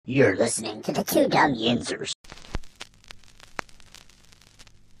You're listening to the Two Dumb Yinzers.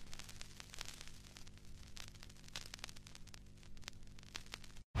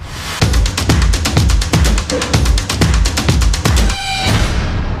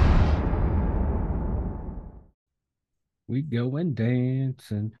 We going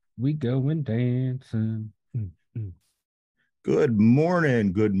dancing. We going dancing. Good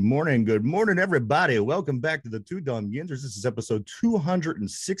morning, good morning, good morning, everybody. Welcome back to the Two Dumb Yinzers. This is episode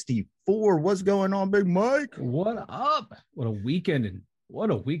 264. What's going on, Big Mike? What up? What a weekend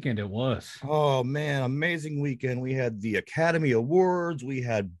it was. Oh man, amazing weekend. We had the Academy Awards. We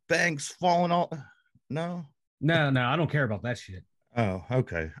had banks falling off. No, No, I don't care about that shit. Oh,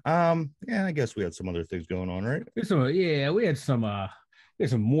 okay. Yeah, I guess we had some other things going on, right? We had some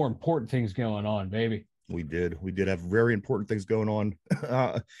more important things going on, baby. We did have very important things going on.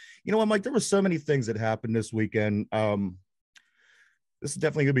 You know what, Mike? There were so many things that happened this weekend. This is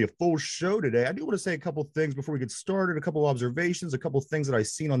definitely going to be a full show today. I do want to say a couple things before we get started, a couple observations, a couple things that I've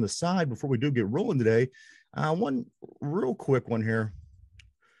seen on the side before we do get rolling today. One real quick one here.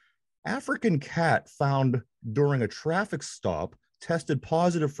 African cat found during a traffic stop tested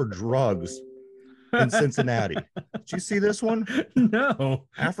positive for drugs in Cincinnati. Did you see this one? No.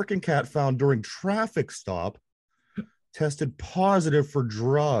 African cat found during traffic stop tested positive for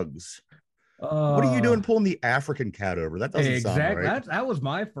drugs. What are you doing pulling the African cat over? That doesn't sound right. That was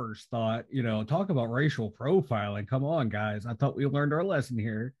my first thought. You know, talk about racial profiling. Come on, guys. I thought we learned our lesson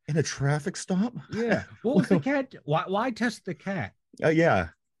here. In a traffic stop? Yeah. What was the cat? Why test the cat? Yeah.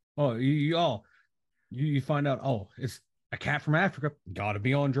 Oh, you find out, oh, it's a cat from Africa, gotta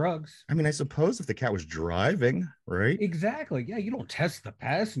be on drugs. I mean, I suppose if the cat was driving, right? Exactly. Yeah, you don't test the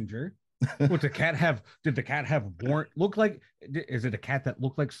passenger. What the cat have? Did the cat have warrant? Look like? Is it a cat that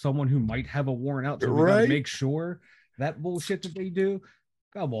looked like someone who might have a warrant out? So we gotta make sure that bullshit that they do.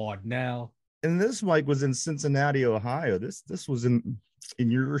 Come on now. And this, Mike, was in Cincinnati, Ohio. This was in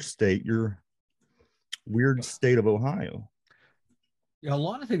your state, your weird state of Ohio. Yeah, a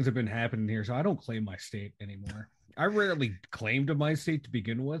lot of things have been happening here, so I don't claim my state anymore. I rarely claimed my state to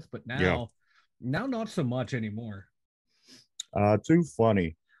begin with, but now not so much anymore. Too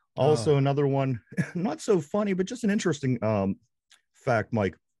funny. Also, another one, not so funny, but just an interesting fact,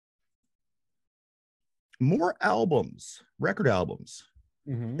 Mike. More albums, record albums.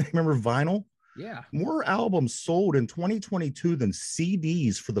 Mm-hmm. Remember vinyl? Yeah. More albums sold in 2022 than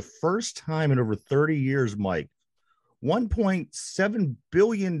CDs for the first time in over 30 years, Mike. $1.7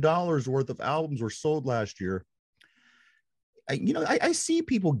 billion worth of albums were sold last year. I see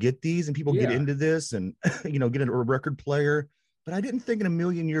people get these and people get into this and, get a record player, but I didn't think in a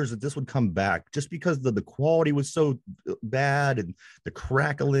million years that this would come back just because the quality was so bad and the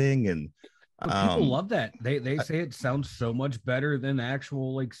crackling and people love that. They say it sounds so much better than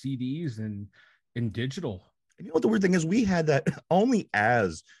actual like CDs and in digital. And you know what the weird thing is? We had that only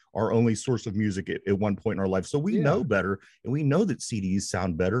as our only source of music at one point in our life. So we know better, and we know that CDs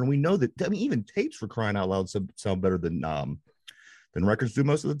sound better, and we know that, I mean, even tapes for crying out loud sound better than records do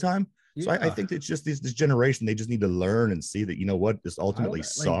most of the time. So I think it's just this generation, they just need to learn and see that, you know what, this ultimately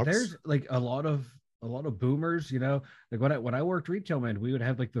sucks. There's like a lot of boomers, like when I worked retail, man, we would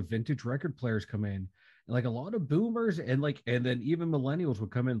have like the vintage record players come in, and like a lot of boomers and then even millennials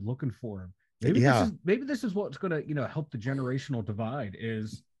would come in looking for them. Maybe this is what's going to, help the generational divide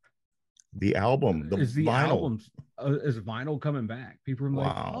is the album, the vinyl. Is vinyl coming back? People are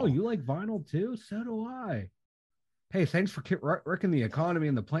like, oh, you like vinyl too? So do I. Hey, thanks for wrecking the economy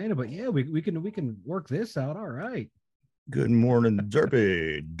and the planet, but yeah, we can work this out. All right. Good morning,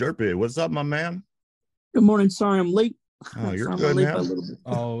 Derpy. What's up, my man? Good morning. Sorry, I'm late. Oh, you're good, man.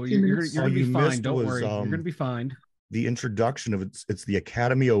 Oh, you're gonna be fine. Don't worry. You're gonna be fine. The introduction of it's the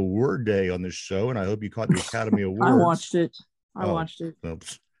Academy Award Day on this show, and I hope you caught the Academy Awards. I watched it.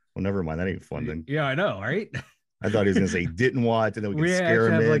 Oops. Well, never mind. That ain't fun then. Yeah, I know, right? I thought he was gonna say he didn't watch, and then we could scare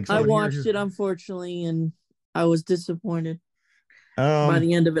him in. I watched it, unfortunately, and I was disappointed by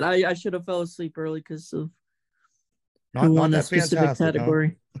the end of it. I should have fell asleep early because of who won that specific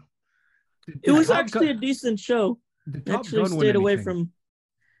category. Huh? It was actually a decent show. It actually stayed away from.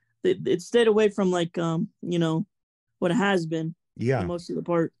 It stayed away from like what it has been. Yeah, for most of the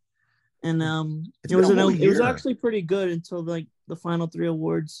part, and it was actually pretty good until like the final 3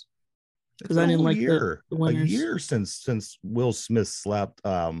 awards. Because I didn't like the winners. A year since Will Smith slapped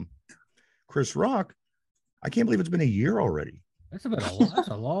Chris Rock. I can't believe it's been a year already. That's a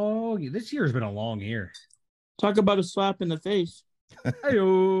long. This year has been a long year. Talk about a slap in the face.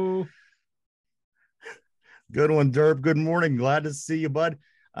 Hey-o. Good one, Derp. Good morning. Glad to see you, bud.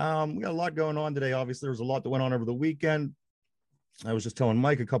 We got a lot going on today. Obviously, there was a lot that went on over the weekend. I was just telling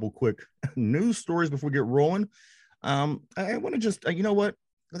Mike a couple quick news stories before we get rolling. I want to just, you know what?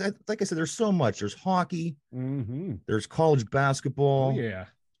 Like I said, there's so much. There's hockey. Mm-hmm. There's college basketball. Oh, yeah.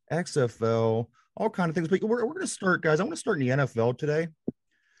 XFL, all kind of things. But we're going to start, guys. I want to start in the NFL today,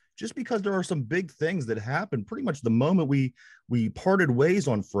 just because there are some big things that happened pretty much the moment we parted ways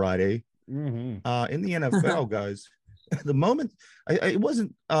on Friday in the NFL, guys. The moment it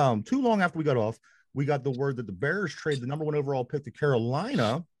wasn't too long after we got off, we got the word that the Bears traded the number 1 overall pick to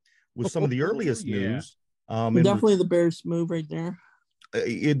Carolina with some of the earliest news. Definitely the Bears move right there.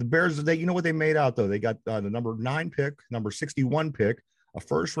 The Bears, you know what they made out though? They got the number 9 pick, number 61 pick, a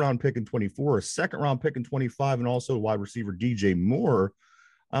first round pick in 24, a second round pick in 25, and also wide receiver DJ Moore.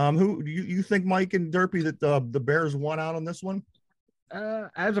 Who you think, Mike and Derpy, that the Bears won out on this one?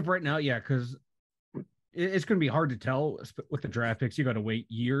 As of right now, yeah, because it's going to be hard to tell with the draft picks. You got to wait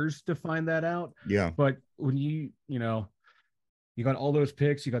years to find that out. Yeah. But when you got all those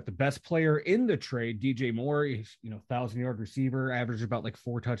picks, you got the best player in the trade, DJ Moore, he's 1,000-yard receiver, averages about like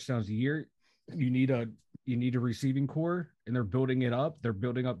 4 touchdowns a year. You need a receiving core, and they're building it up. They're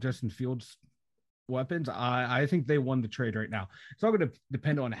building up Justin Fields' weapons. I think they won the trade right now. It's all going to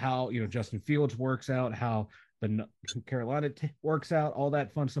depend on how Justin Fields works out, how the Carolina works out, all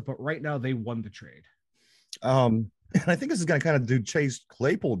that fun stuff. But right now, they won the trade. And I think this is going to kind of do Chase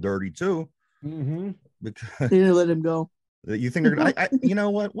Claypool dirty too. Because they didn't let him go. You think they're going to? You know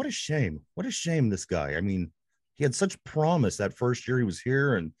what? What a shame! What a shame! This guy. I mean, he had such promise that first year he was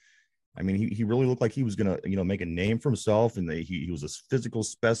here, and I mean, he really looked like he was going to make a name for himself, and he was a physical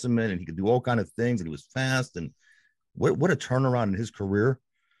specimen, and he could do all kind of things, and he was fast, and what a turnaround in his career.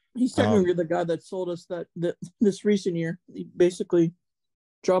 He's technically the guy that sold us that this recent year. He basically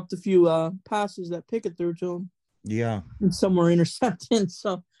dropped a few passes that Pickett threw to him. Yeah. And some were intercepted.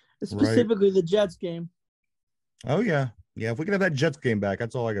 So specifically the Jets game. Oh, yeah. Yeah. If we could have that Jets game back,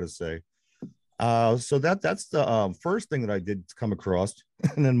 that's all I got to say. So that's the first thing that I did come across.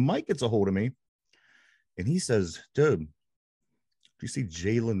 And then Mike gets a hold of me and he says, dude, do you see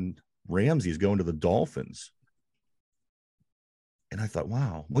Jalen Ramsey's going to the Dolphins? And I thought,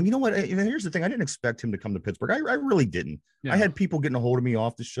 wow. Well, you know what? Here's the thing. I didn't expect him to come to Pittsburgh. I really didn't. Yeah. I had people getting a hold of me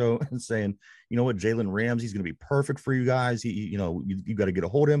off the show and saying, you know what, Jalen Ramsey's going to be perfect for you guys. You got to get a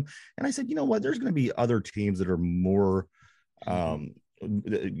hold of him. And I said, you know what? There's going to be other teams that are more,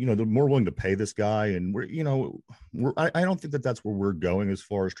 they're more willing to pay this guy. And I don't think that's where we're going as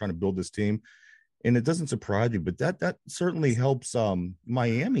far as trying to build this team. And it doesn't surprise me, but that certainly helps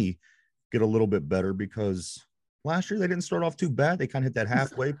Miami get a little bit better, because last year they didn't start off too bad. They kind of hit that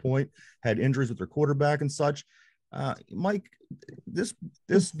halfway point, had injuries with their quarterback and such. Mike, this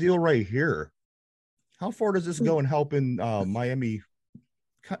deal right here, how far does this go in helping Miami,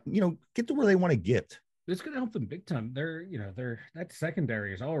 get to where they want to get? It's going to help them big time. That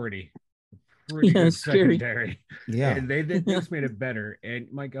secondary is already pretty good secondary. Yeah, and they just made it better. And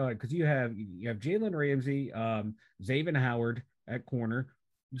my God, because you have Jalen Ramsey, Xavier Howard at corner.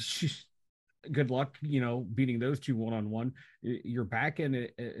 Good luck, beating those two one-on-one. Your back end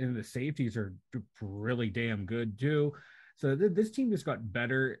and the safeties are really damn good too. So this team just got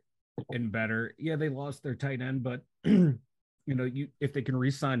better and better. Yeah, they lost their tight end, but if they can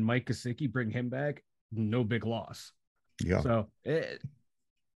re-sign Mike Gesicki, bring him back, no big loss. Yeah. So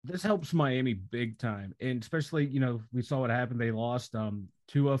this helps Miami big time, and especially we saw what happened. They lost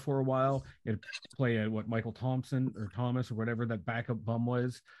Tua for a while. You had to play Michael Thompson or Thomas or whatever that backup bum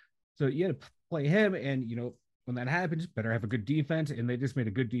was. So you had to play him, and when that happens, better have a good defense, and they just made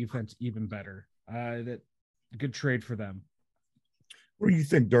a good defense even better. That good trade for them. What do you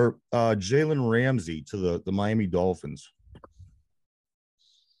think, Dirk? Jalen Ramsey to the Miami Dolphins.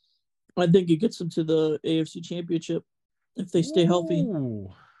 I think it gets them to the AFC Championship if they stay healthy.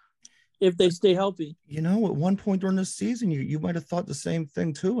 If they stay healthy. At one point during this season, you might have thought the same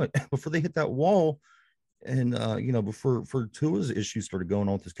thing too. Before they hit that wall. And, before Tua's issues started going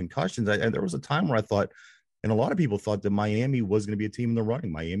on with his concussions, there was a time where I thought, and a lot of people thought, that Miami was going to be a team in the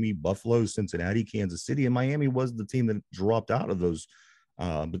running. Miami, Buffalo, Cincinnati, Kansas City, and Miami was the team that dropped out of those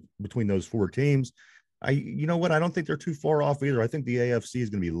between those 4 teams. You know what? I don't think they're too far off either. I think the AFC is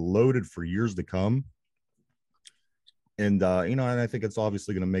going to be loaded for years to come. And, and I think it's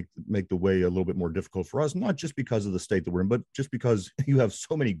obviously going to make the way a little bit more difficult for us, not just because of the state that we're in, but just because you have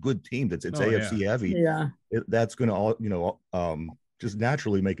so many good teams. It's AFC heavy. Yeah. That's going to, just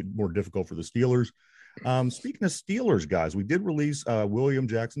naturally make it more difficult for the Steelers. Speaking of Steelers, guys, we did release William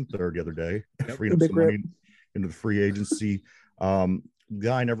Jackson III the other day, freeing up some money into the free agency. The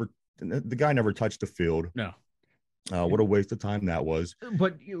guy never touched the field. No. What a waste of time that was.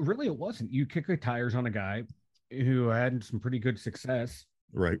 But really, it wasn't. You kick the tires on a guy. who had some pretty good success.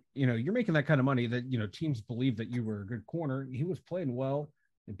 Right. You're making that kind of money that, teams believe that you were a good corner. He was playing well.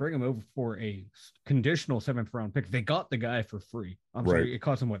 They bring him over for a conditional 7th round pick. They got the guy for free. I'm sorry. It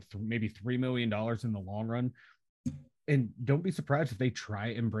cost him maybe $3 million in the long run. And don't be surprised if they try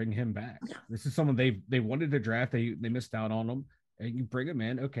and bring him back. This is someone they wanted to draft. They missed out on him. And you bring him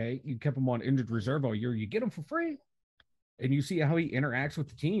in. Okay. You kept him on injured reserve all year. You get him for free. And you see how he interacts with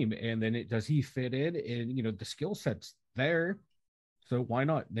the team. And then does he fit in? And, the skill set's there. So why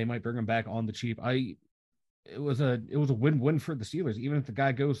not? They might bring him back on the cheap. It was a win-win for the Steelers. Even if the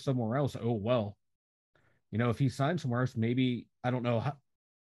guy goes somewhere else, oh well. If he signs somewhere else, maybe I don't know how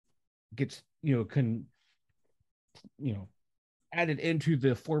gets added into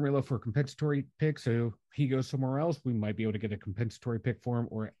the formula for compensatory pick. So he goes somewhere else, we might be able to get a compensatory pick for him,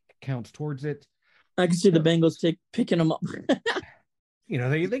 or it counts towards it. I can see the Bengals picking him up.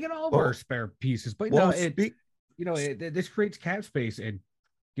 They get all of our spare pieces, but this creates cap space, and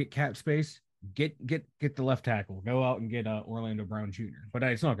get cap space. Get the left tackle. Go out and get Orlando Brown Jr. But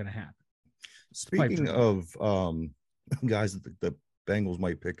it's not going to happen. Speaking of guys that the Bengals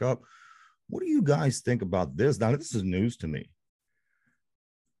might pick up, what do you guys think about this? Now, this is news to me.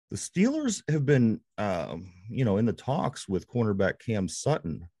 The Steelers have been, in the talks with cornerback Cam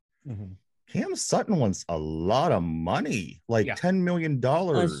Sutton. Mm-hmm. Cam Sutton wants a lot of money, like $10 million.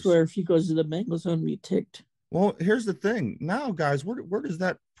 I swear, if he goes to the Bengals, I'm going to be ticked. Well, here's the thing. Now, guys, where does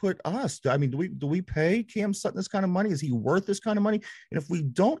that put us? I mean, do we pay Cam Sutton this kind of money? Is he worth this kind of money? And if we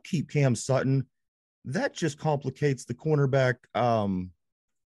don't keep Cam Sutton, that just complicates the cornerback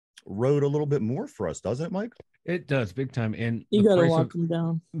road a little bit more for us, doesn't it, Mike? It does, big time. And you got to lock them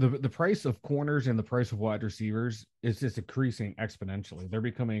down. The price of corners and the price of wide receivers is just increasing exponentially. They're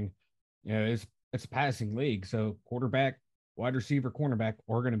becoming, it's a passing league. So quarterback, wide receiver, cornerback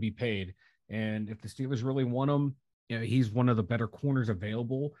are going to be paid. And if the Steelers really want him, he's one of the better corners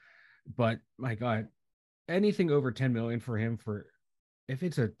available. But my God, anything over $10 million for him, if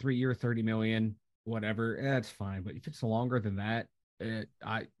it's a 3-year, $30 million, whatever, that's fine. But if it's longer than that,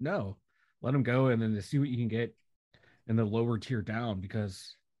 let him go, and then to see what you can get in the lower tier down,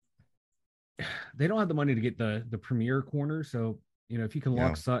 because they don't have the money to get the premier corner. So if you can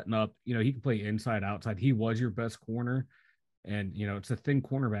lock Sutton up, he can play inside, outside. He was your best corner. And, it's a thin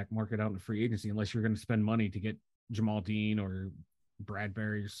cornerback market out in free agency, unless you're going to spend money to get Jamal Dean or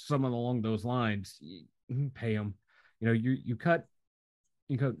Bradbury or someone along those lines. You pay him. You cut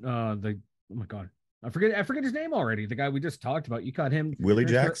oh my God, I forget his name already. The guy we just talked about. You cut him. Willie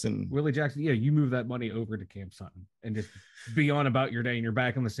Jackson. Yeah, you move that money over to Cam Sutton and just be on about your day, and you're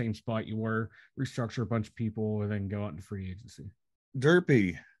back in the same spot you were. Restructure a bunch of people and then go out into free agency.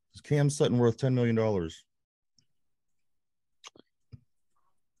 Derpy, is Cam Sutton worth $10 million?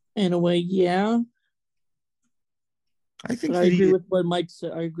 In a way, yeah. I think I agree with what Mike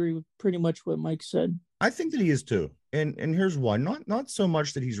said. I agree with pretty much what Mike said. I think that he is too. And here's why. Not so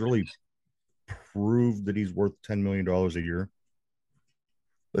much that he's really proved that he's worth $10 million a year.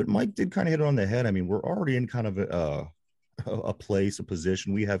 But Mike did kind of hit it on the head. I mean, we're already in kind of a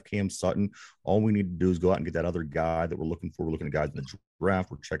position. We have Cam Sutton. All we need to do is go out and get that other guy that we're looking for. We're looking at guys in the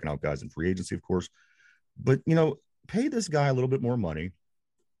draft. We're checking out guys in free agency, of course. But, pay this guy a little bit more money,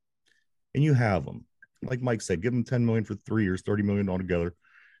 and you have him. Like Mike said, give him $10 million for 3 years, $30 million altogether.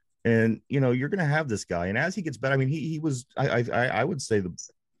 And, you're going to have this guy. And as he gets better, I mean, he was, I would say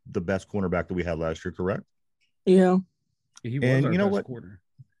the best cornerback that we had last year, correct? Yeah. He was our best corner.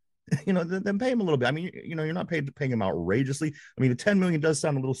 Then pay him a little bit. I mean, you're not paying him outrageously. I mean, the $10 million does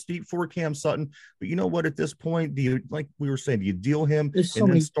sound a little steep for Cam Sutton, but you know what? At this point, like we were saying, do you deal him and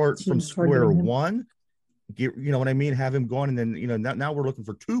then start from square one? Get, what I mean? Have him gone, and then, now we're looking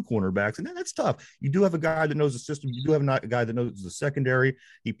for 2 cornerbacks, and then that's tough. You do have a guy that knows the system. You do have a guy that knows the secondary.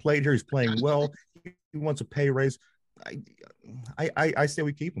 He played here. He's playing well. He wants a pay raise. I say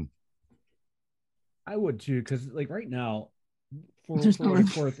we keep him. I would too, because like right now, for what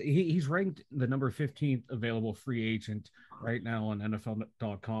it's worth, he's ranked the number 15th available free agent right now on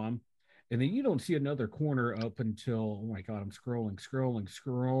NFL.com. And then you don't see another corner up until, oh my God, I'm scrolling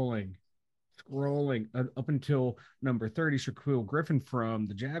up until number 30, Shaquille Griffin from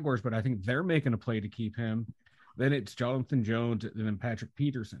the Jaguars, but I think they're making a play to keep him. Then it's Jonathan Jones and then Patrick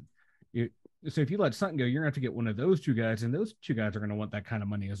Peterson. So if you let Sutton go, you're going to have to get one of those 2 guys, and those 2 guys are going to want that kind of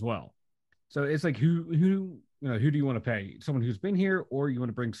money as well. So it's like, who do you want to pay? Someone who's been here, or you want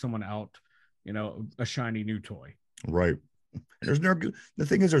to bring someone out, a shiny new toy? Right. And the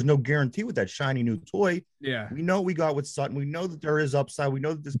thing is, there's no guarantee with that shiny new toy. Yeah. We know we got with Sutton. We know that there is upside. We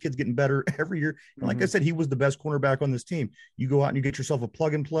know that this kid's getting better every year. And like I said, he was the best cornerback on this team. You go out and you get yourself a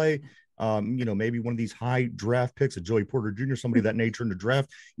plug and play. maybe one of these high draft picks, a Joey Porter Jr., somebody of that nature in the draft,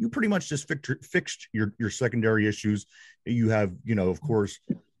 you pretty much just fixed your secondary issues. You have, of course,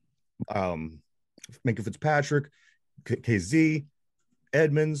 Minka Fitzpatrick, KZ,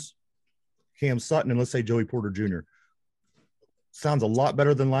 Edmonds, Cam Sutton, and let's say Joey Porter Jr. Sounds a lot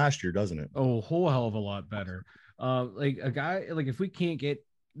better than last year, doesn't it? Oh, a whole hell of a lot better. Like a guy, like if we can't get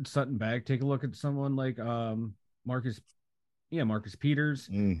Sutton back, take a look at someone like Marcus Peters.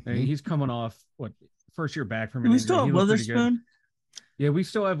 Mm-hmm. He's coming off first year back from an injury. We still have Witherspoon. Yeah, we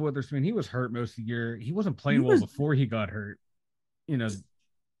still have Witherspoon. He was hurt most of the year. He wasn't playing well before he got hurt.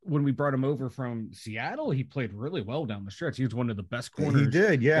 When we brought him over from Seattle, he played really well down the stretch. He was one of the best corners. He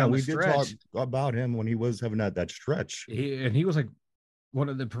did, yeah. We did talk about him when he was having that stretch. He was like one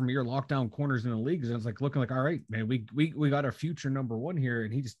of the premier lockdown corners in the league. And it's like looking like, all right, man, we got our future number one here.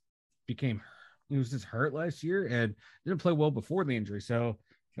 And he was just hurt last year and didn't play well before the injury. So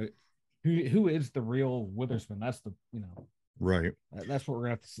who is the real Witherspoon? That's right. That's what we're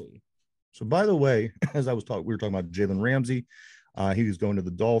gonna have to see. So by the way, as we were talking about Jalen Ramsey. He was going to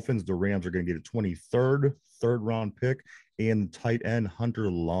the Dolphins. The Rams are going to get a 23rd third-round pick and tight end Hunter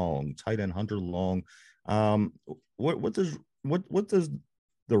Long. What does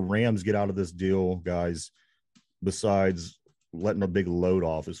the Rams get out of this deal, guys, besides letting a big load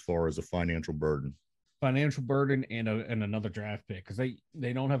off as far as a financial burden? Financial burden and another draft pick, because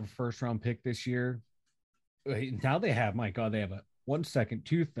they don't have a first-round pick this year. Now they have, my God, they have a 1 second,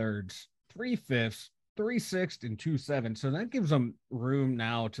 2/3, 3/5, 3/6, and 2/7. So that gives them room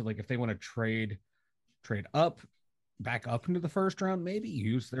now to, like, if they want to trade back up into the first round, maybe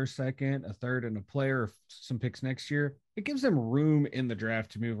use their second, a third, and a player, some picks next year. It gives them room in the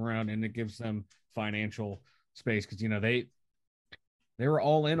draft to move around, and it gives them financial space because they were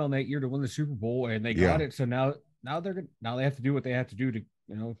all in on that year to win the Super Bowl, and they got it. So now they have to do what they have to do to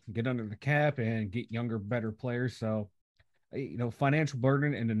get under the cap and get younger, better players. So. Financial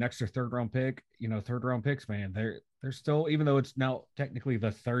burden and an extra third-round pick, third-round picks, man, they're still, even though it's now technically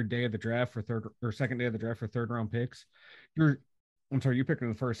the second day of the draft for third-round picks, you're picking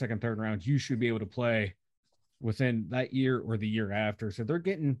the first, second, third rounds. You should be able to play within that year or the year after. So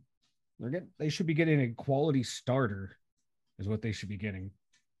they should be getting a quality starter is what they should be getting.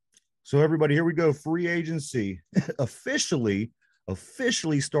 So everybody, here we go. Free agency officially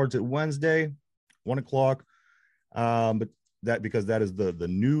starts at Wednesday, 1:00. But because that is the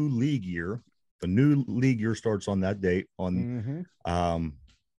new league year. The new league year starts on that date on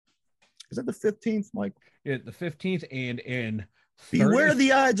is that the 15th, Mike? Yeah, the 15th, and beware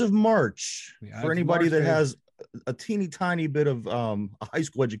the Ides of March. For anybody that has a teeny tiny bit of high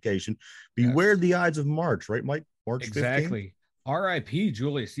school education, beware the Ides of March, right, Mike? March 15th? Exactly. R.I.P.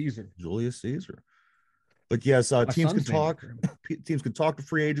 Julius Caesar. But yes, teams could talk to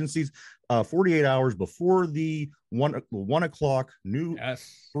free agencies 48 hours before the 1 o'clock new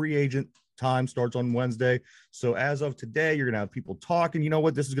free agent time starts on Wednesday. So as of today, you're going to have people talking. You know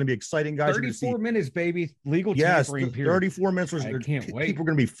what? This is going to be exciting, guys. 34 minutes, baby. Legal tampering period. 34 minutes. I can't wait. People are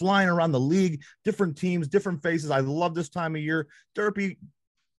going to be flying around the league, different teams, different faces. I love this time of year. Derpy,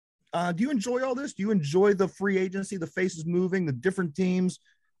 do you enjoy all this? Do you enjoy the free agency, the faces moving, the different teams?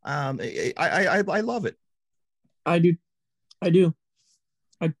 I love it. I do.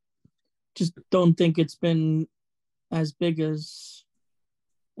 I just don't think it's been as big as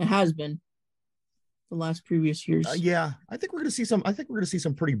it has been the last previous years. Yeah, I think we're going to see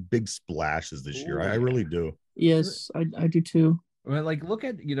some pretty big splashes this year. I really do. Yes, I do too. Well, like look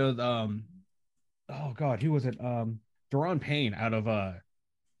at oh God, who was it? Deron Payne out of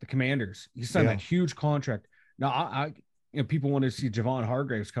the Commanders. He signed that huge contract. Now people want to see Javon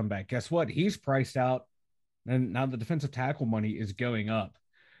Hargraves come back. Guess what? He's priced out. And now the defensive tackle money is going up.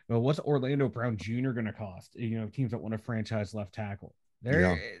 But what's Orlando Brown Jr. going to cost? Teams that want a franchise left tackle.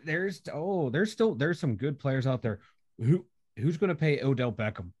 There's some good players out there. Who's going to pay Odell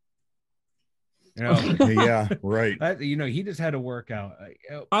Beckham? Yeah, right. He just had to work out.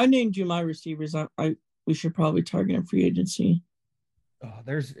 I named you my receivers. We should probably target a free agency. Oh,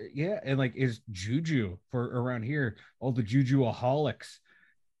 and like is Juju for around here? All the Juju-aholics.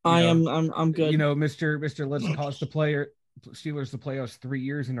 I'm good. Mr. Let's cost the player Steelers the playoffs 3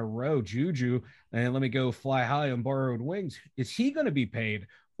 years in a row. Juju, and let me go fly high on borrowed wings. Is he going to be paid,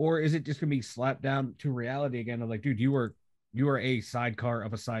 or is it just going to be slapped down to reality again? Of like, dude, you are a sidecar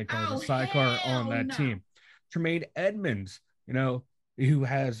of a sidecar, on that team. Tremaine Edmonds, who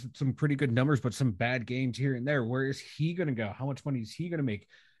has some pretty good numbers, but some bad games here and there. Where is he going to go? How much money is he going to make?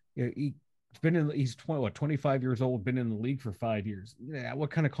 He's 25 years old, been in the league for 5 years. Yeah,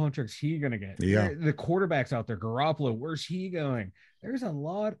 what kind of contract's he gonna get? Yeah, the quarterbacks out there, Garoppolo, where's he going? There's a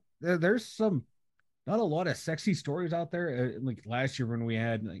lot there's some not a lot of sexy stories out there. Like last year when we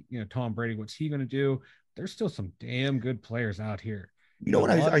had Tom Brady, what's he going to do? There's still some damn good players out here. You know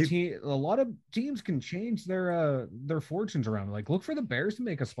what? A lot of teams can change their fortunes around. Like look for the Bears to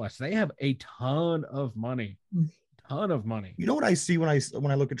make a splash. They have a ton of money. You know what I see when I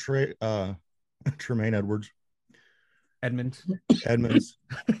look at Tremaine Edmunds.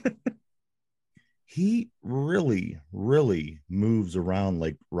 He really, really moves around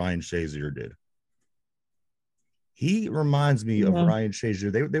like Ryan Shazier did. He reminds me of Ryan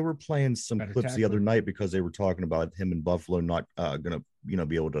Shazier. They were playing some clips the other night because they were talking about him in Buffalo not going to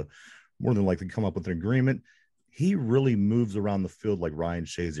be able to more than likely come up with an agreement. He really moves around the field like Ryan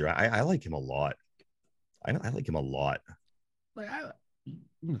Shazier. I like him a lot. I like him a lot. Like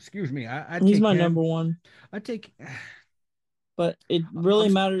excuse me, he's my number one. But it really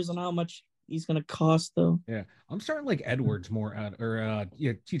matters on how much he's going to cost, though. Yeah, I'm starting like Edwards more out, or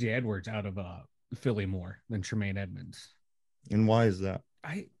TJ Edwards out of Philly more than Tremaine Edmunds. And why is that?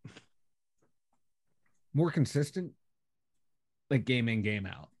 More consistent, like game in, game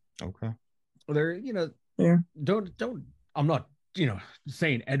out. Okay. Don't. I'm not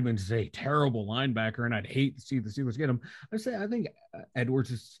saying Edmunds is a terrible linebacker, and I'd hate to see the Steelers get him. I think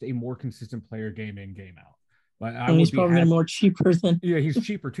Edwards is a more consistent player, game in, game out. But he's probably more cheaper than. Yeah, he's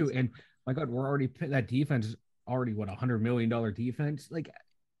cheaper too. And my God, we're already that defense is already what $100 million defense. Like,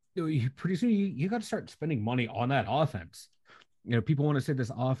 pretty soon you got to start spending money on that offense. People want to say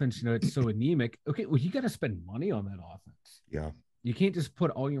this offense, it's so anemic. Okay, well, you got to spend money on that offense. Yeah, you can't just put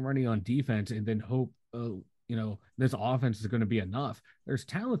all your money on defense and then hope, this offense is going to be enough. There's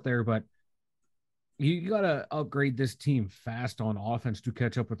talent there, but you got to upgrade this team fast on offense to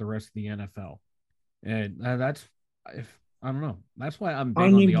catch up with the rest of the NFL. And that's, I don't know. That's why I'm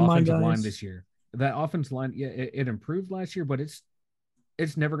big on the offensive line this year. That offensive line, yeah, it improved last year, but it's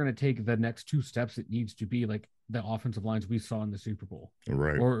never going to take the next two steps it needs to be like the offensive lines we saw in the Super Bowl,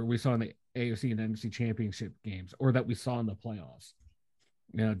 right? Or we saw in the AFC and NFC championship games, or that we saw in the playoffs.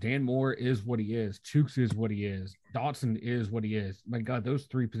 Dan Moore is what he is. Chooks is what he is. Dotson is what he is. My God, those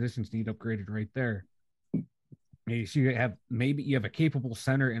three positions need upgraded right there. You have a capable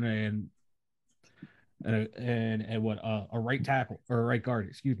center and a right tackle or a right guard,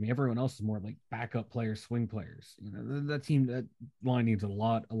 excuse me. Everyone else is more like backup players, swing players. That line needs a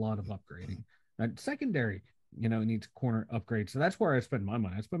lot of upgrading. That secondary, needs corner upgrades. So that's where I spend my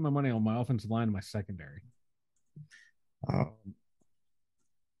money. I spend my money on my offensive line and my secondary.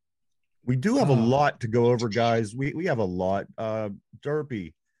 We do have a lot to go over, guys. We have a lot.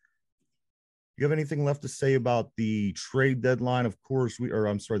 Derpy, you have anything left to say about the trade deadline? Of course,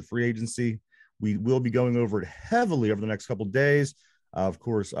 the free agency. We will be going over it heavily over the next couple of days. Of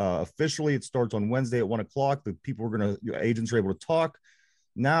course, officially, it starts on Wednesday at 1:00. The agents are able to talk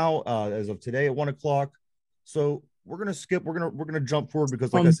now as of today at 1:00. So we're gonna skip. We're gonna jump forward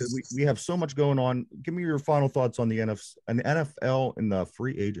because, like I said, we have so much going on. Give me your final thoughts on the NFL and the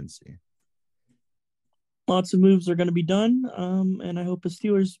free agency. Lots of moves are going to be done, and I hope the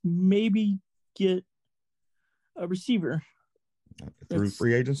Steelers maybe get a receiver through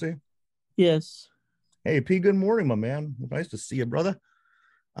free agency. Yes. Hey, P, good morning, my man. Nice to see you, brother.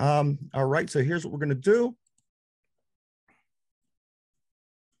 All right, so here's what we're going to do.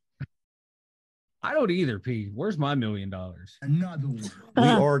 I don't either, P. Where's my $1 million? Another one. We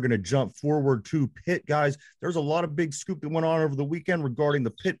are going to jump forward to Pitt, guys. There's a lot of big scoop that went on over the weekend regarding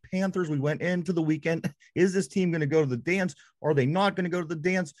the Pitt Panthers. We went into the weekend. Is this team going to go to the dance? Are they not going to go to the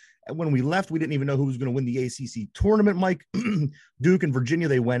dance? When we left, we didn't even know who was going to win the ACC tournament, Mike. Duke and Virginia,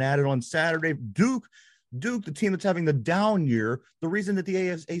 they went at it on Saturday. Duke, the team that's having the down year, the reason that the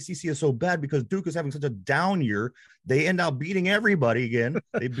ACC is so bad because Duke is having such a down year, they end up beating everybody again.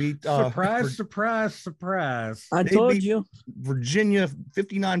 They beat surprise. I told you. Virginia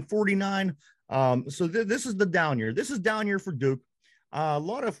 59-49. So this is the down year. This is down year for Duke. A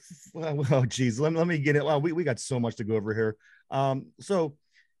lot of let me get it. Well, we got so much to go over here. So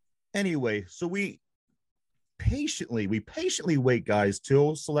anyway, so we patiently wait, guys,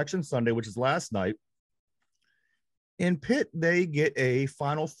 till Selection Sunday, which is last night. In Pitt, they get a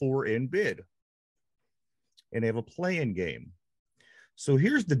Final Four in bid, and they have a play-in game. So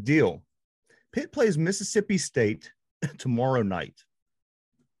here's the deal. Pitt plays Mississippi State tomorrow night.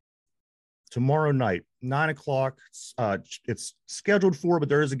 9:00. It's scheduled for, but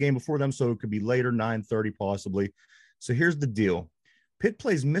there is a game before them, so it could be later, 9:30 possibly. So here's the deal. Pitt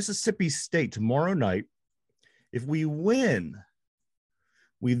plays Mississippi State tomorrow night. If we win,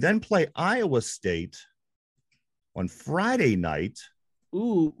 we then play Iowa State on Friday night.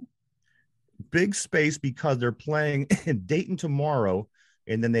 Ooh. Big space because they're playing in Dayton tomorrow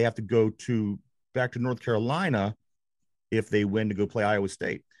and then they have to go back to North Carolina if they win to go play Iowa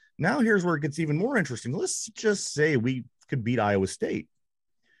State. Now here's where it gets even more interesting. Let's just say we could beat Iowa State.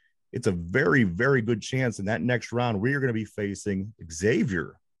 It's a very, very good chance in that next round we are going to be facing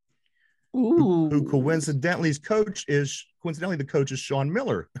Xavier, who coincidentally the coach is Sean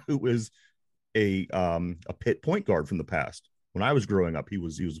Miller, who is a Pitt point guard from the past. When I was growing up, he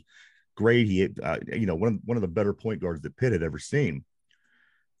was great. He one of the better point guards that Pitt had ever seen.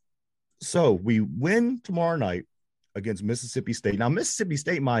 So we win tomorrow night against Mississippi State. Now, Mississippi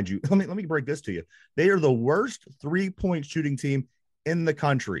State, mind you, let me break this to you. They are the worst 3-point shooting team in the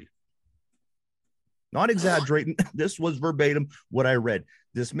country. Not exaggerating. This was verbatim what I read.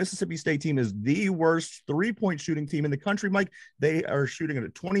 This Mississippi State team is the worst 3-point shooting team in the country, Mike. They are shooting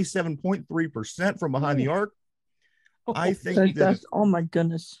at 27.3% from behind the arc. I think that's oh my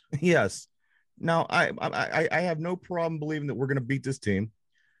goodness. Yes. Now, I have no problem believing that we're going to beat this team.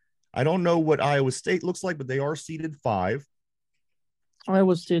 I don't know what Iowa State looks like, but they are seeded 5.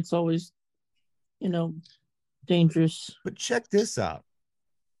 Iowa State's always, dangerous. But check this out.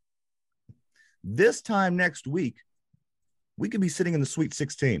 This time next week, we could be sitting in the Sweet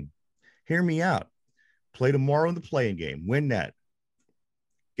 16. Hear me out. Play tomorrow in the playing game. Win that.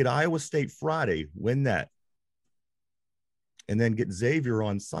 Get Iowa State Friday. Win that. And then get Xavier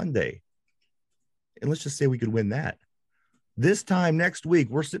on Sunday. And let's just say we could win that. This time next week,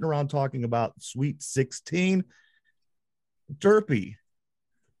 we're sitting around talking about Sweet 16. Derpy,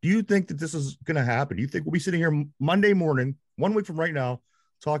 do you think that this is going to happen? Do you think we'll be sitting here Monday morning, 1 week from right now,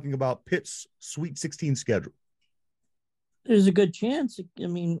 talking about Pitt's Sweet 16 schedule? There's a good chance. I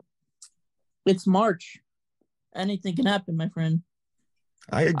mean, it's March. Anything can happen, my friend.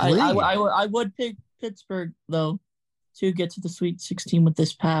 I agree. I would pick Pittsburgh, though, to get to the Sweet 16 with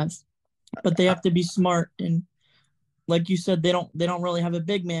this path. But they have to be smart. And like you said, they don't really have a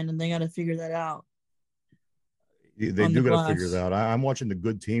big man, and they got to figure that out. They do got to figure that out. I'm watching the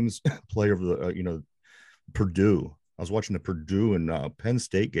good teams play over the, Purdue. I was watching the Purdue and Penn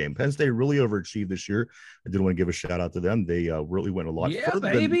State game. Penn State really overachieved this year. I did want to give a shout out to them. They really went a lot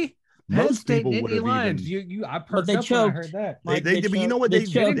further baby. Than most people would have Lions. even. I perked up when I heard that. They did, but you know what? They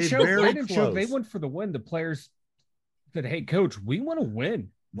didn't choke. They went for the win. The players said, "Hey, coach, we want to win."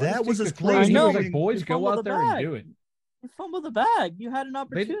 That was as close. crazy. Like, boys, go out there and do it. You fumbled the bag. You had an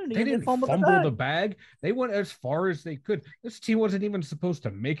opportunity. They didn't fumble the bag. They went as far as they could. This team wasn't even supposed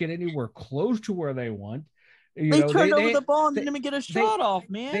to make it anywhere close to where they want. They turned over the ball and didn't even get a shot off,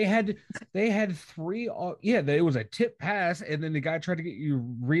 man. They had 3. It was a tip pass, and then the guy tried to get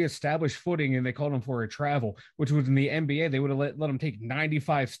you reestablish footing, and they called him for a travel, which was in the NBA. They would have let him take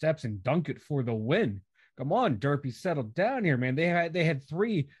 95 steps and dunk it for the win. Come on, Derpy, settle down here, man. They had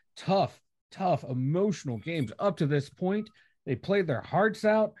 3 tough, emotional games up to this point. They played their hearts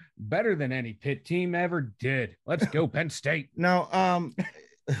out better than any Pitt team ever did. Let's go, Penn State. Now,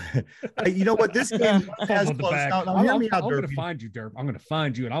 you know what? This game has close. Now, hear me out, I'm going to find you, Derp. I'm going to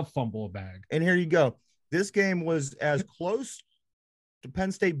find you, and I'll fumble a bag. And here you go. This game was as close to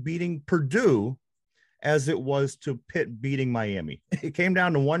Penn State beating Purdue as it was to Pitt beating Miami. It came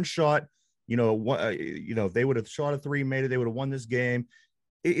down to one shot. They would have shot a 3, made it. They would have won this game.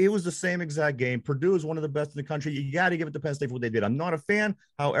 It was the same exact game. Purdue is one of the best in the country. You got to give it to Penn State for what they did. I'm not a fan.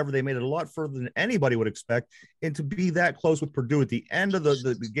 However, they made it a lot further than anybody would expect. And to be that close with Purdue at the end of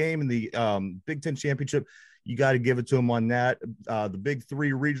the game in the Big Ten championship, you got to give it to them on that. The big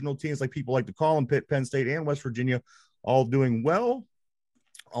 3 regional teams, like people like to call them, Pitt, Penn State, and West Virginia, all doing well,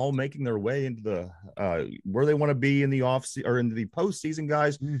 all making their way into the where they want to be in the or into the postseason,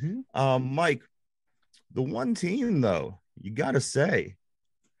 guys. Mm-hmm. Mike, the one team though, you got to say.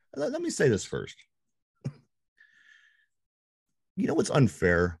 Let me say this first. You know what's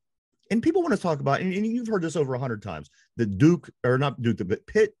unfair? And people want to talk about, and you've heard this over 100 times, that but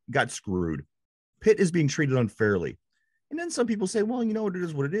Pitt got screwed. Pitt is being treated unfairly. And then some people say, well, you know what, it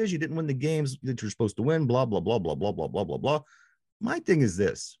is what it is. You didn't win the games that you're supposed to win, blah, blah, blah, blah, blah, blah, blah, blah, blah. My thing is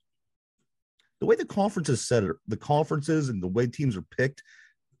this. The way the conference is set, the conferences and the way teams are picked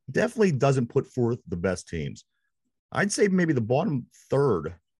definitely doesn't put forth the best teams. I'd say maybe the bottom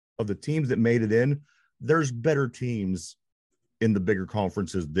third of the teams that made it in, there's better teams in the bigger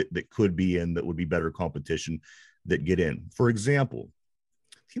conferences that could be in, that would be better competition that get in. For example,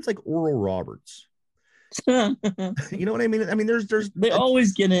 teams like Oral Roberts. You know what I mean? I mean, there's they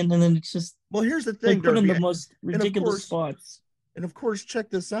always get in, and then it's just, well, here's the thing, they put in the most ridiculous spots. And of course,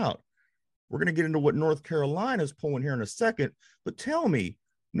 check this out. We're going to get into what North Carolina's pulling here in a second, but tell me,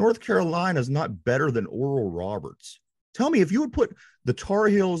 North Carolina's not better than Oral Roberts. Tell me, if you would put the Tar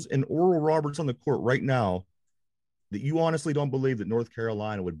Heels and Oral Roberts on the court right now, that you honestly don't believe that North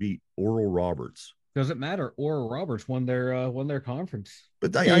Carolina would beat Oral Roberts. Doesn't matter. Oral Roberts won their conference.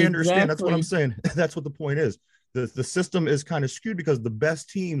 But I understand. That's what I'm saying. That's what the point is. The system is kind of skewed because the best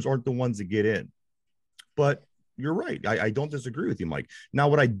teams aren't the ones that get in. But you're right. I don't disagree with you, Mike. Now,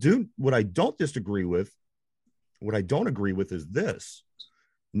 what I don't agree with is this.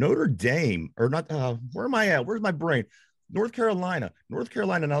 Notre Dame, or not, where am I at? Where's my brain? North Carolina.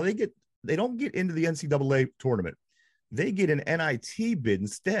 Now they don't get into the NCAA tournament. They get an NIT bid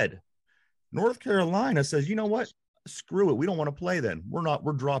instead. North Carolina says, you know what? Screw it. We don't want to play then.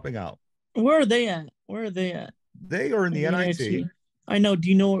 We're dropping out. Where are they at? They are in the NIT. I know. Do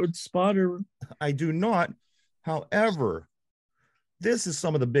you know what spot or? I do not. However, this is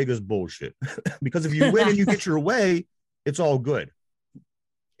some of the biggest bullshit because if you win and you get your way, it's all good.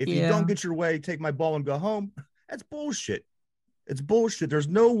 If you don't get your way, take my ball and go home. That's bullshit. It's bullshit. There's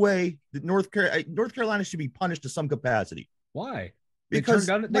no way that North Carolina should be punished to some capacity. Why? Because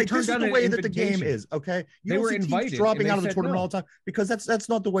this is the way that the game is. Okay, they were invited, dropping out of the tournament all the time because that's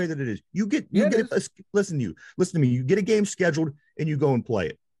not the way that it is. Listen to me. You get a game scheduled and you go and play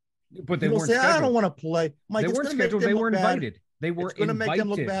it. But they weren't say, scheduled. I don't want to play. Mike, they weren't scheduled. They were invited. They were going to make them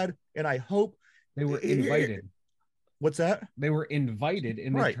look bad, and I hope they were invited. What's that? They were invited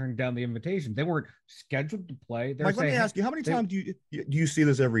and they turned down the invitation. They weren't scheduled to play. Mike, let me ask you, how many times do you see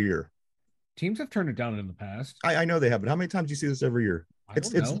this every year? Teams have turned it down in the past. I know they have, but how many times do you see this every year?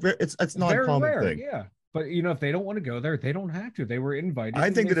 It's not a common thing. Yeah, but if they don't want to go there, they don't have to. They were invited.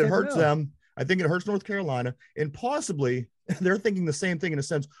 I think that it hurts them. I think it hurts North Carolina, and possibly they're thinking the same thing in a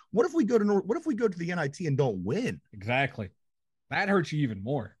sense. What if we go to the NIT and don't win? Exactly, that hurts you even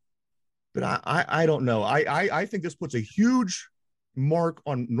more. But I don't know. I think this puts a huge mark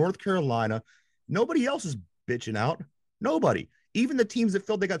on North Carolina. Nobody else is bitching out. Nobody. Even the teams that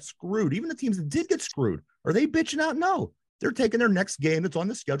felt they got screwed, even the teams that did get screwed, are they bitching out? No. They're taking their next game that's on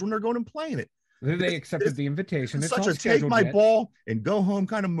the schedule and they're going and playing it. They accepted the invitation. It's such a take my ball and go home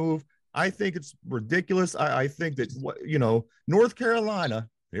kind of move. I think it's ridiculous. I think that, North Carolina,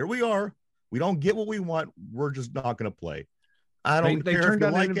 here we are. We don't get what we want. We're just not going to play. I don't care if you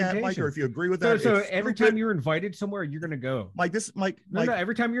like that, Mike, or if you agree with that. So every time you're invited somewhere, you're going to go. Mike, No,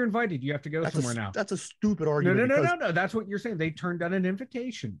 every time you're invited, you have to go somewhere now. That's a stupid argument. No. That's what you're saying. They turned down an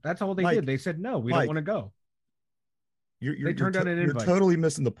invitation. That's all they did. They said, no, we don't want to go. They turned down an invite. You're totally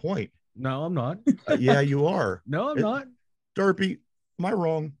missing the point. No, I'm not. Yeah, you are. No, I'm not. Derpy, am I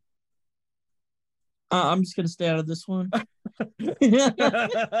wrong? I'm just going to stay out of this one.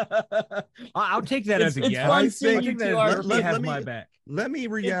 I'll take that as a yes. Let me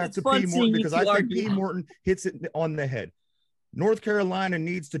react to P. Morton because I think P. Morton hits it on the head. North Carolina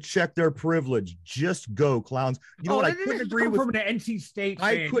needs to check their privilege. Just go, clowns. You know what? I couldn't agree with from an NC State.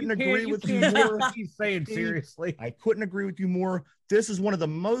 I couldn't agree with you more. He's saying seriously. I couldn't agree with you more. This is one of the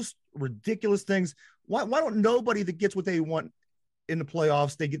most ridiculous things. Why don't nobody that gets what they want in the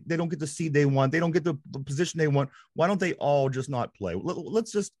playoffs, they don't get the seed they want, they don't get the position they want? Why don't they all just not play?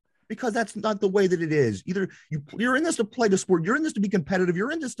 Let's just, because that's not the way that it is. Either you're in this to play the sport, you're in this to be competitive,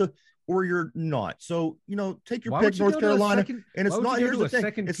 you're in this to, or you're not. So take your pick, North Carolina. And it's not, here's the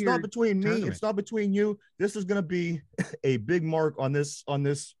thing, it's not between me, it's not between you. This is going to be a big mark on this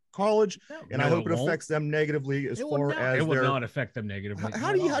college, and I hope it affects them negatively as far as it will not affect them negatively.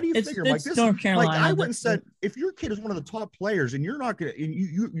 How do you figure, Mike? This, North Carolina, like I went and said, if your kid is one of the top players and you're not gonna,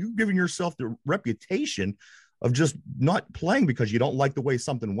 you've given yourself the reputation of just not playing because you don't like the way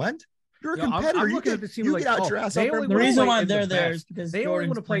something went. You're a competitor. You get out your ass. The reason why they're there is because they only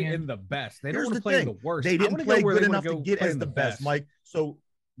want to play in the best. They don't want to play in the worst. They didn't play good enough to get as the best, Mike. So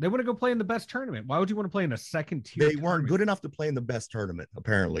they want to go play in the best tournament. Why would you want to play in a second tier? They weren't good enough to play in the best tournament,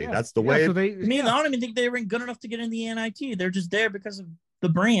 apparently. Yeah. That's the way. So I don't even think they were good enough to get in the NIT. They're just there because of the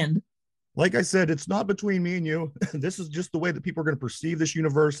brand. Like I said, it's not between me and you. This is just the way that people are going to perceive this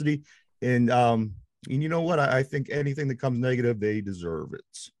university. And you know what? I think anything that comes negative, they deserve it.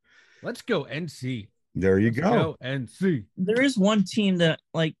 Let's go NC. There you go. NC. There is one team that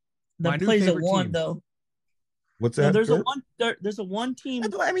plays at one though. What's that? No, there's a one team.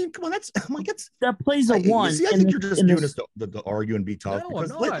 I mean, come on, that plays a one. See, I think you're just doing this to argue and be tough. No,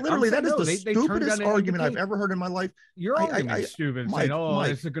 because literally, that is the stupidest argument I've ever heard in my life. You're arguing stupid. Mike,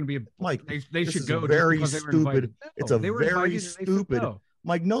 this is going to be Mike. They should go. Very stupid. It's a very stupid.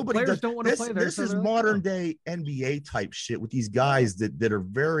 Mike, nobody does. Don't want to play there. This is modern day NBA type shit with these guys that are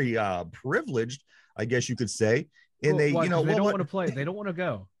very privileged, I guess you could say. And they, Why? you know, They don't want to play. They don't want to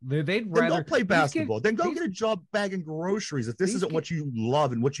go. They'd then rather go play basketball. Then go these- get a job bagging groceries. If this these isn't what you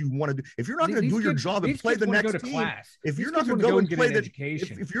love and what you want to do, if you're not going to do your job and play the next team, if you're not going to go and play the,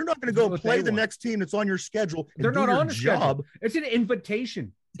 if you're not going to go play the next team that's on your schedule, and they're do not your on the job. schedule. It's an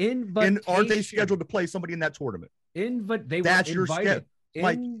invitation. And aren't they scheduled to play somebody in that tournament? That's your schedule.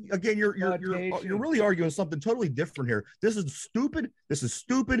 Mike, again, you're really arguing something totally different here. This is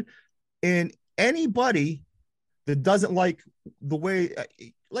stupid. And anybody that doesn't like the way,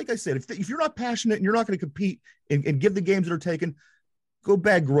 like I said, if you're not passionate and you're not going to compete and give the games that are taken, go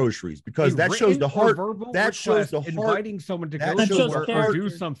bag groceries, because that shows the heart. That shows the heart. Inviting someone to go somewhere or do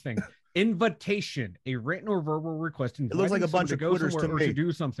something. Invitation, a written or verbal request. It looks like a bunch of quitters to me. To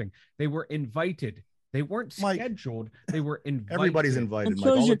do something. They were invited. They weren't scheduled. They were invited. Everybody's invited. Mike.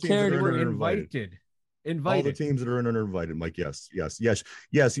 All the teams that are invited. All the teams that are in are invited. Mike, yes.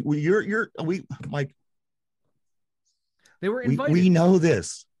 Mike. They were invited. We know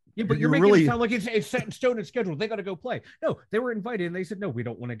this. Yeah, but you're making it sound like it's set in stone and scheduled. They got to go play. No, they were invited and they said, no, we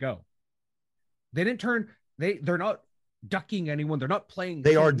don't want to go. They didn't turn. They're not ducking anyone. They're not playing.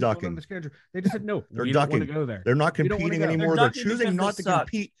 They are ducking on the schedule. They just said no. They're we ducking. Don't want to go there. They're not competing anymore. They're choosing not to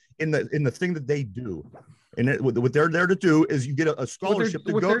compete in the thing that they do. And what they're there to do is you get a scholarship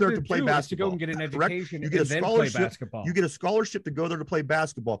to go there to play basketball. To go and get an education. You get a scholarship. You get a scholarship to go there to play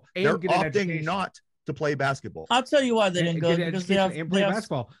basketball. They're opting not to play basketball. I'll tell you why they didn't go, because they have play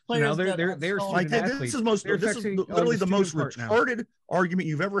basketball. So now they're like, this is literally the most retarded argument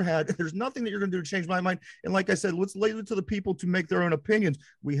you've ever had. There's nothing that you're going to do to change my mind. And like I said, let's leave it to the people to make their own opinions.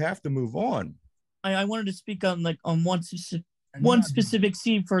 We have to move on. I wanted to speak on one specific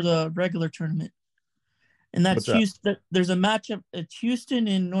seed for the regular tournament, and that's Houston. There's a matchup at Houston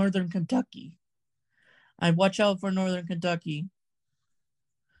in Northern Kentucky. I watch out for Northern Kentucky.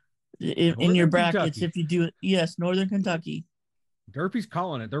 In your brackets, Kentucky. If you do it, yes, Northern Kentucky. Derpy's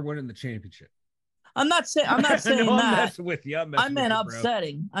calling it. They're winning the championship. I'm not saying no, that. I'm messing with you. I meant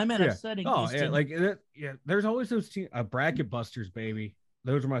upsetting. Oh, Houston. There's always those bracket busters, baby.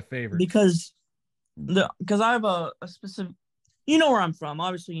 Those are my favorites. Because I have a specific. You know where I'm from.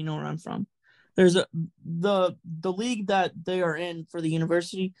 Obviously, you know where I'm from. There's the league that they are in for the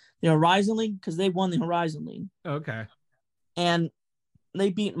university, the Horizon League, because they won the Horizon League. Okay. And they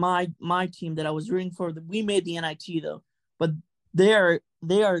beat my team that I was rooting for. We made the NIT though, but they are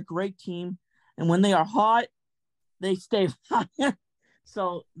a great team, and when they are hot, they stay hot.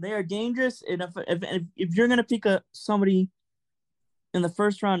 So they are dangerous. And if you're gonna pick somebody in the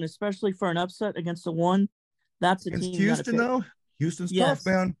first round, especially for an upset against the one, that's a team. Houston though, Houston's tough,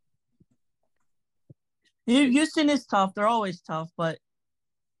 man. Houston is tough. They're always tough, but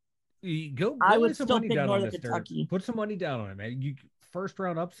I would still pick Northern Kentucky. Put some money down on it, man. You first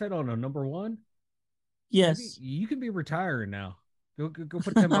round upset on a number one. Yes, you can be retiring now. Go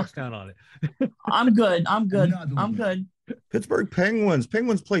put $10 down on it. I'm good. Pittsburgh Penguins.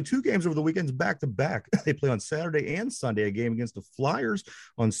 Penguins play 2 games over the weekends back to back. They play on Saturday and Sunday. A game against the Flyers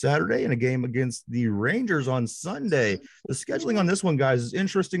on Saturday and a game against the Rangers on Sunday. The scheduling on this one, guys, is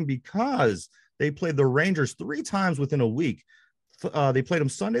interesting because they played the Rangers 3 times within a week. They played them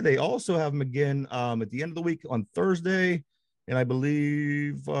Sunday. They also have them again at the end of the week on Thursday, and I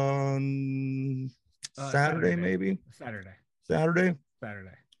believe on Saturday, maybe. Saturday.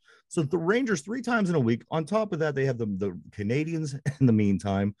 So the Rangers 3 times in a week. On top of that, they have the Canadians in the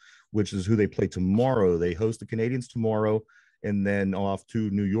meantime, which is who they play tomorrow. They host the Canadians tomorrow, and then off to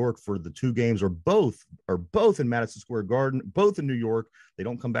New York for the 2 games, or both in Madison Square Garden, both in New York. They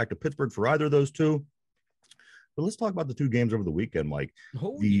don't come back to Pittsburgh for either of those 2. But let's talk about the 2 games over the weekend, Mike.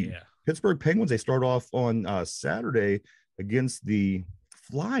 Pittsburgh Penguins, they start off on Saturday against the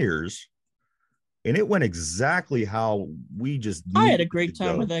Flyers, and it went exactly how we just I had a great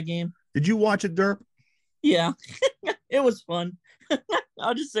time with that game. Did you watch it, Derp? Yeah. It was fun.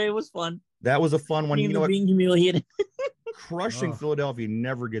 I'll just say it was fun. That was a fun one. You know what? Being humiliated. Crushing Philadelphia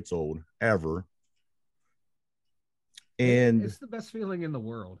never gets old, ever. And it's the best feeling in the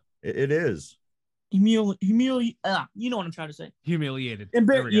world. It is. You know what I'm trying to say. Humiliated. And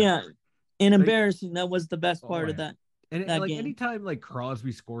embarrassing. That was the best part of that. And like game. Anytime like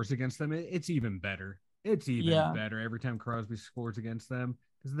Crosby scores against them, it's even better. It's even better every time Crosby scores against them,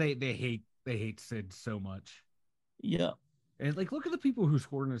 because they hate Sid so much. Yeah. And like, look at the people who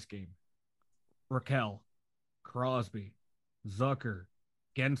scored in this game: Raquel, Crosby, Zucker,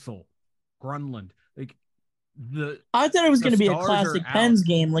 Gensel, Grunland. Like I thought it was going to be a classic Penn's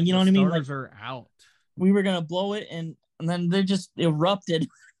game. Like, you know what I mean? Like, are out. We were going to blow it, and then they just erupted.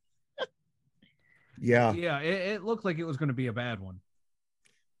 Yeah. It looked like it was going to be a bad one.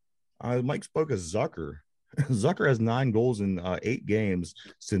 Mike spoke of Zucker. Zucker has 9 goals in 8 games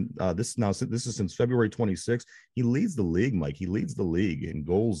since this is since February 26th. He leads the league, Mike. He leads the league in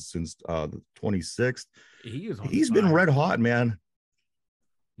goals since the 26th. He's been red hot, man.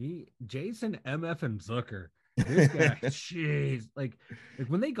 Jason, MF, and Zucker. This guy, jeez, like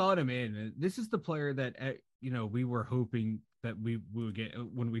when they got him in, this is the player that we were hoping that we would get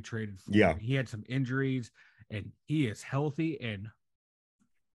when we traded for him. He had some injuries, and he is healthy, and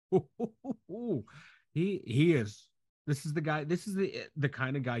he is. This is the guy. This is the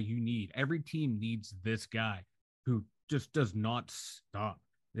kind of guy you need. Every team needs this guy who just does not stop.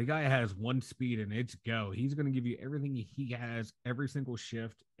 The guy has one speed and it's go. He's going to give you everything he has every single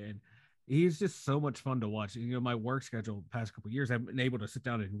shift, and he's just so much fun to watch. My work schedule the past couple of years, I've been able to sit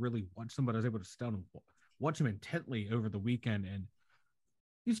down and really watch somebody. I was able to sit down and watch him intently over the weekend, and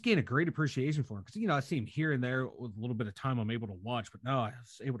you just gain a great appreciation for him because I see him here and there with a little bit of time I'm able to watch, but no, I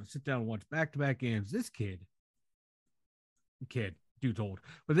was able to sit down and watch back-to-back games. This kid, dude's old,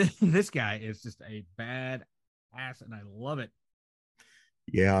 but this guy is just a bad ass, and I love it.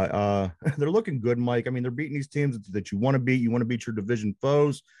 Yeah, they're looking good, Mike. I mean, they're beating these teams that you want to beat. You want to beat your division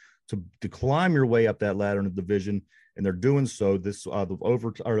foes to climb your way up that ladder in the division, and they're doing so. This the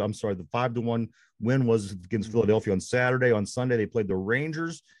 5-1 win was against Philadelphia on Saturday. On Sunday, they played the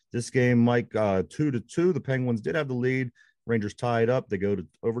Rangers. This game, Mike, 2-2. The Penguins did have the lead. Rangers tied up. They go to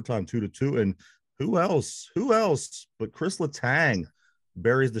overtime 2-2. And who else but Chris Letang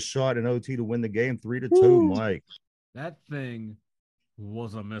buries the shot in OT to win the game 3-2, Mike. That thing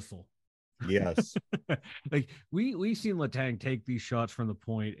was a missile. Yes. Like we seen Letang take these shots from the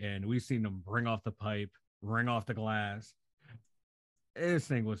point, and we seen him bring off the pipe, ring off the glass. This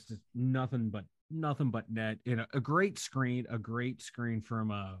thing was just nothing but net. A great screen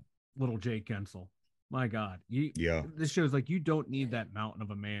from little Jake Gensel. My God. This shows like you don't need that mountain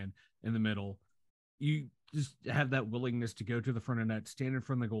of a man in the middle. You just have that willingness to go to the front of net, stand in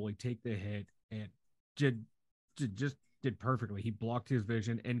front of the goalie, take the hit, and just did perfectly. He blocked his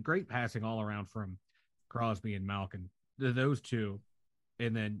vision, and great passing all around from Crosby and Malkin. Those two,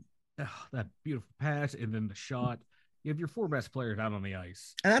 and then that beautiful pass, and then the shot. You have your 4 best players out on the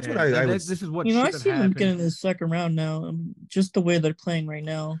ice, and that's what this is what I see them getting in the second round now. Just the way they're playing right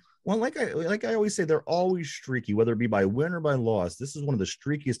now. Well, like I always say, they're always streaky, whether it be by win or by loss. This is one of the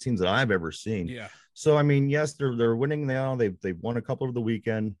streakiest teams that I've ever seen. Yeah. So I mean, yes, they're winning now. They've won a couple of the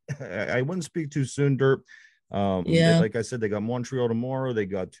weekend. I wouldn't speak too soon, Derp. Like I said, they got Montreal tomorrow. They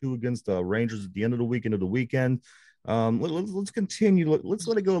got 2 against the Rangers at the end of the weekend. Let's continue. Let's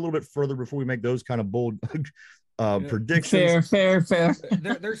let it go a little bit further before we make those kind of bold predictions. Fair.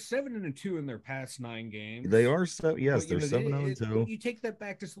 They're 7-2 in their past 9 games. They are so. Yes, they're 7-2. You take that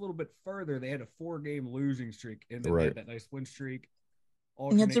back just a little bit further. They had a 4-game losing streak, and then they had that nice win streak.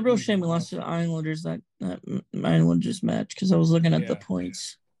 Yeah, it's a real shame we lost to the Islanders that Islanders match because I was looking at the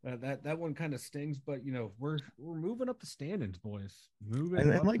points. That one kind of stings, but we're moving up the standings, boys.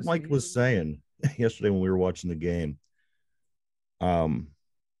 And like Mike was saying yesterday when we were watching the game,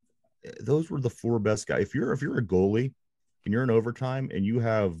 those were the 4 best guys. If you're a goalie and you're in overtime and you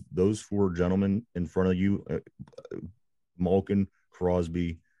have those 4 gentlemen in front of you, Malkin,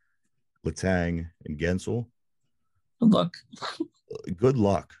 Crosby, Letang, and Gensel. Good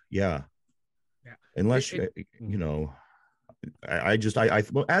luck. Yeah. Unless I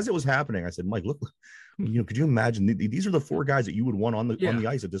as it was happening, I said, Mike, look, could you imagine these are the 4 guys that you would want on the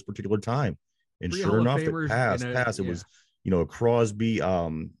ice at this particular time? And sure enough, it passed. It was, a Crosby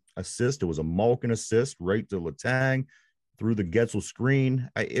assist. It was a Malkin assist right to Letang through the Gensel screen.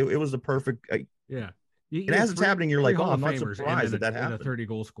 It was the perfect. And as it's happening, you're like, oh, I'm not surprised that happened. A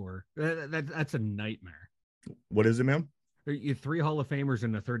 30-goal scorer. That's a nightmare. What is it, man? You 3 Hall of Famers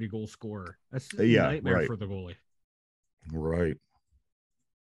and a 30-goal scorer. That's a nightmare for the goalie. Right.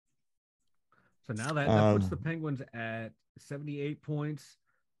 So now that puts the Penguins at 78 points,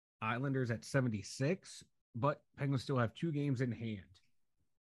 Islanders at 76, but Penguins still have 2 games in hand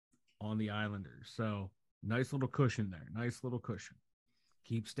on the Islanders. So nice little cushion there.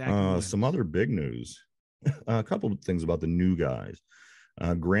 Keep stacking. Some other big news. A couple of things about the new guys.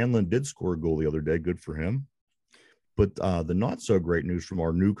 Granlund did score a goal the other day. Good for him. But the not so great news from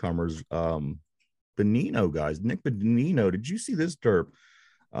our newcomers, Bonino guys, Nick Bonino. Did you see this, Derp?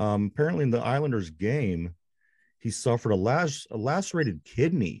 Apparently in the Islanders game, he suffered a lacerated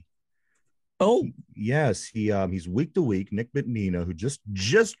kidney. Oh, yes, he's week to week. Nick Bonino, who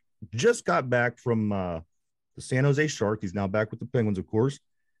just got back from the San Jose Sharks. He's now back with the Penguins, of course.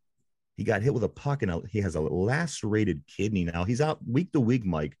 He got hit with a puck and he has a lacerated kidney now. He's out week to week,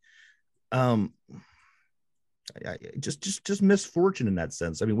 Mike. Just misfortune in that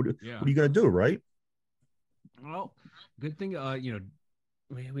sense. I mean, what are you going to do, right? Well, good thing.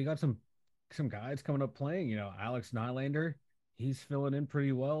 We got some guys coming up playing. Alex Nylander, he's filling in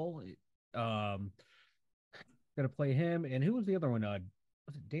pretty well. Um, Gonna play him. And who was the other one?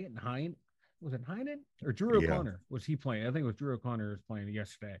 Was it Dan Hine? Was it Heinen or Drew O'Connor? Was he playing? I think it was Drew O'Connor was playing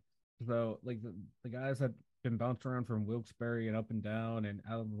yesterday. So like the guys that been bounced around from Wilkes-Barre and up and down and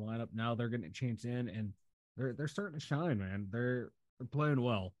out of the lineup, now they're getting a chance in, and they're starting to shine, man. They're playing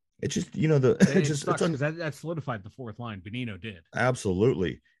well. It's just that solidified the fourth line. Benino did.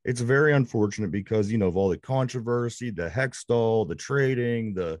 Absolutely. It's very unfortunate because of all the controversy, the Hextall, the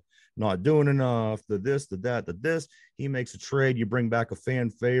trading, the not doing enough, the this, the that, the this. He makes a trade. You bring back a fan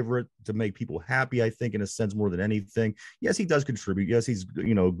favorite to make people happy, I think, in a sense, more than anything. Yes, he does contribute. Yes, he's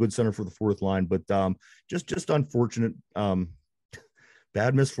a good center for the fourth line, but just unfortunate.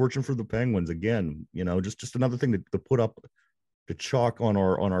 Bad misfortune for the Penguins again. Just another thing to put up to chalk on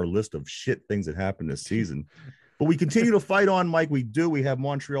our list of shit things that happened this season. But we continue to fight on, Mike. We do. We have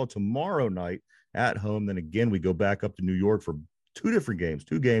Montreal tomorrow night at home. Then again, we go back up to New York for two games,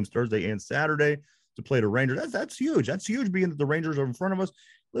 Thursday and Saturday, to play the Rangers. That's huge. That's huge, being that the Rangers are in front of us.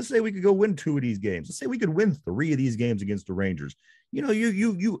 Let's say we could go win 2 of these games. Let's say we could win 3 of these games against the Rangers.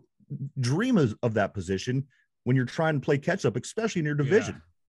 You dream of that position when you're trying to play catch up, especially in your division.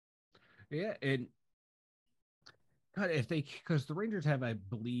 Yeah, and God, because the Rangers have, I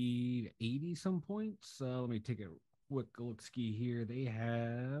believe, 80 some points. So let me take a quick look ski here. They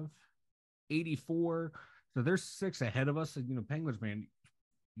have 84. So they're 6 ahead of us. And, Penguins, man,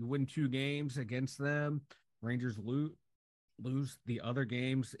 you win 2 games against them. Rangers lose the other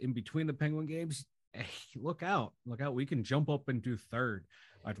games in between the Penguin games. Hey, look out. We can jump up into third.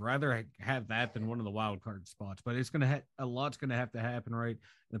 I'd rather have that than one of the wild card spots. But it's going to a lot's going to have to happen, right? And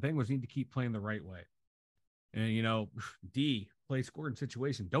the Penguins need to keep playing the right way. And, play scoring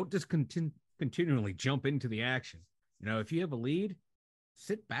situation. Don't just continually jump into the action. If you have a lead,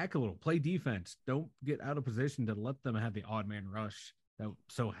 sit back a little, play defense. Don't get out of position to let them have the odd man rush that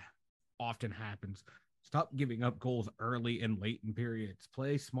so often happens. Stop giving up goals early and late in periods.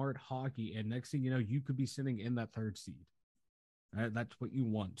 Play smart hockey, and next thing you know, you could be sitting in that 3rd seed. That's what you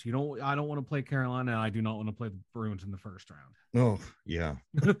want. I don't want to play Carolina. I do not want to play the Bruins in the first round. Oh, yeah.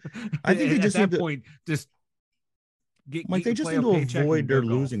 I think they just at that point, just Mike, they just need to avoid their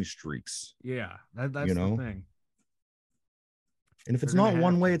losing streaks. Yeah, that's the thing. And if it's not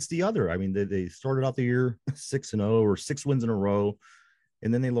one way, it's the other. I mean, they started out the year 6-0 or 6 wins in a row,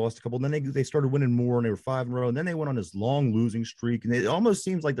 and then they lost a couple. And then they started winning more, and they were 5 in a row. And then they went on this long losing streak. And it almost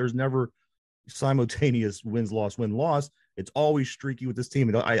seems like there's never simultaneous wins, loss, win, loss. It's always streaky with this team.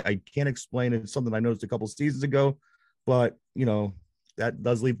 And I can't explain it. It's something I noticed a couple seasons ago, but that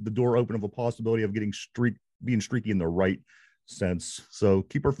does leave the door open of a possibility of being streaky in the right sense. So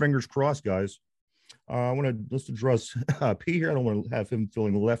keep our fingers crossed, guys. Let's address P here. I don't want to have him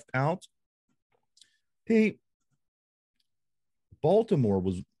feeling left out. P, Baltimore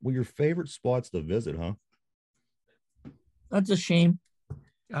was one of your favorite spots to visit, huh? That's a shame.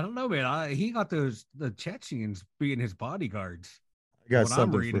 I don't know, man. He got the Chechens being his bodyguards. I got what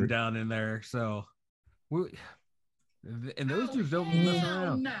I'm reading down in there. So, and those dudes don't mess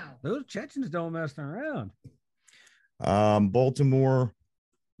around. Those Chechens don't mess around. Baltimore,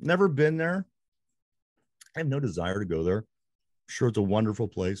 never been there. I have no desire to go there. I'm sure it's a wonderful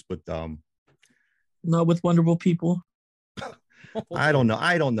place, but not with wonderful people. I don't know.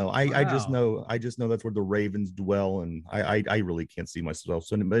 Wow. I just know that's where the Ravens dwell, and I really can't see myself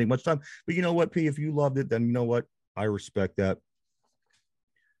spending much time. But you know what, P, if you loved it, then you know what? I respect that.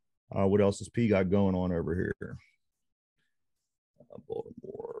 What else has P got going on over here?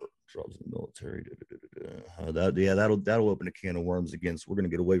 Baltimore jobs in the military. That'll open a can of worms again. So we're gonna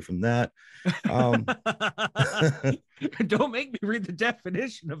get away from that. Don't make me read the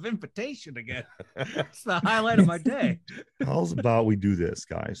definition of invitation again. It's the highlight of my day. How's about we do this,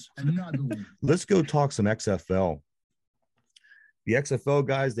 guys? Let's go talk some XFL. The XFL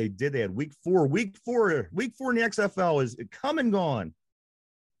guys, they had week four. Week four in the XFL is come and gone.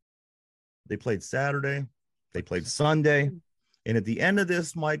 They played Saturday, they played Sunday. And at the end of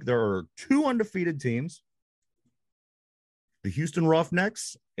this, Mike, there are 2 undefeated teams. The Houston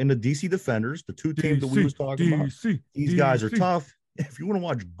Roughnecks and the DC Defenders, the 2 teams that we was talking about. These guys are tough. If you want to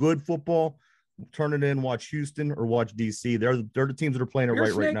watch good football, turn it in, watch Houston or watch DC. They're the teams that are playing it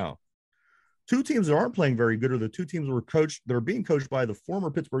right now. 2 teams that aren't playing very good are the 2 teams that are being coached by the former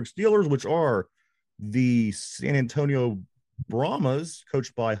Pittsburgh Steelers, which are the San Antonio Brahmas,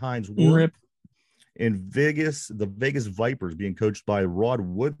 coached by Hines Ward. In Vegas, the Vegas Vipers being coached by Rod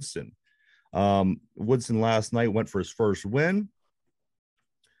Woodson. Woodson last night went for his first win.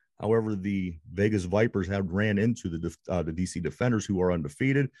 However, the Vegas Vipers have ran into the DC Defenders, who are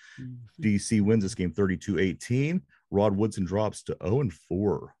undefeated. DC wins this game 32-18. Rod Woodson drops to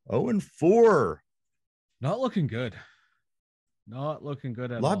 0-4. 0-4. Not looking good. Not looking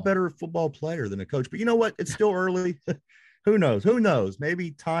good at all. A lot better football player than a coach. But you know what? It's still early. Who knows? Who knows?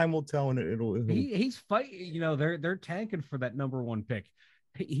 Maybe time will tell, and it'll... He's fighting. You know, they're tanking for that number 1 pick.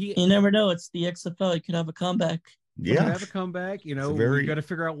 You never know. It's the XFL. You could have a comeback. Yeah, have a comeback. You know, we got to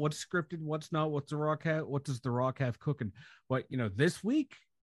figure out what's scripted, what's not. What's the Rock have? What does the Rock have cooking? But you know, this week,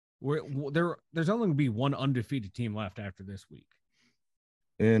 there's only going to be one undefeated team left after this week.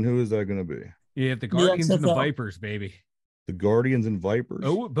 And who is that going to be? Yeah, the Guardians and the Vipers, baby. The Guardians and Vipers.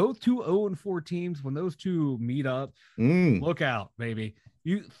 Oh, both 2 0-4 teams. When those two meet up, look out, baby.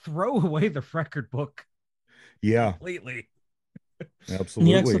 You throw away the record book. Yeah, completely.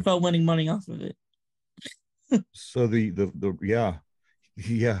 Absolutely. And the XFL winning money off of it. So the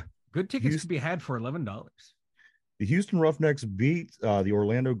good tickets to be had for $11. The Houston Roughnecks beat the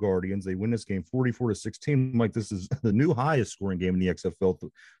Orlando Guardians. They win this game 44-16. Mike, this is the new highest scoring game in the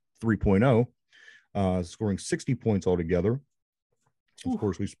XFL 3.0, scoring 60 points altogether. Of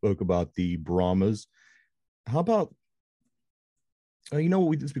course, we spoke about the Brahmas. How about, you know what,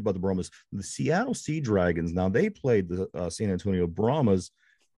 we did speak about the Brahmas. The Seattle Sea Dragons. Now, they played the San Antonio Brahmas.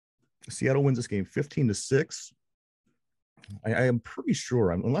 Seattle wins this game 15-6. I am pretty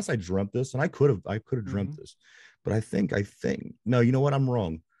sure, unless I dreamt this, and I could have dreamt this, but I think no, you know what? I'm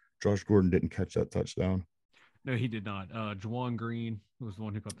wrong. Josh Gordon didn't catch that touchdown. No, he did not. Juwan Green was the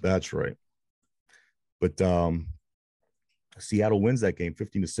one who caught the That's right. But Seattle wins that game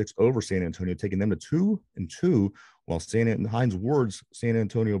 15-6 over San Antonio, taking them to 2-2, while Hines Ward's San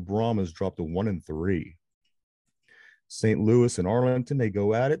Antonio Brahmas dropped to 1-3. St. Louis and Arlington, they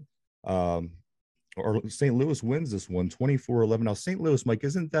go at it. St. Louis wins this one 24-11. Now, St. Louis, Mike,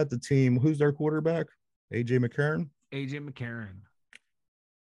 isn't that the team? Who's their quarterback? AJ McCarron.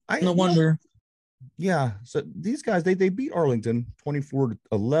 No wonder. Yeah. So these guys, they beat Arlington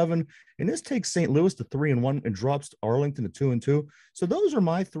 24-11, and this takes St. Louis to 3-1 and drops Arlington to 2-2. So those are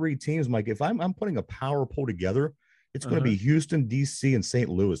my 3 teams, Mike. If I'm putting a power poll together, it's going to be Houston, DC, and St.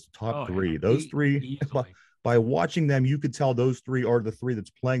 Louis, the top 3. Those 3. By watching them, you could tell those 3 are the 3 that's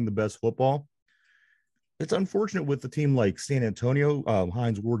playing the best football. It's unfortunate with a team like San Antonio,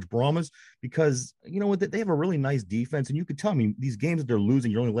 Hines Ward's Brahmas, because you know what, they have a really nice defense, and you could tell me these games that they're losing,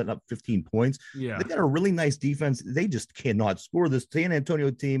 you're only letting up 15 points. Yeah, they got a really nice defense. They just cannot score. This San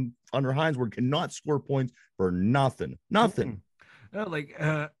Antonio team under Hines Ward cannot score points for nothing. Oh, like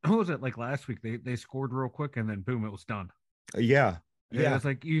what was it like last week? They scored real quick and then boom, it was done. Yeah. It's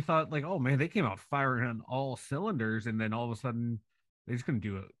like you thought, like, oh man, they came out firing on all cylinders, and then all of a sudden they just couldn't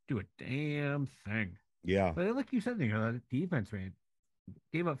do a damn thing. Yeah. But like you said, you know, that defense, man,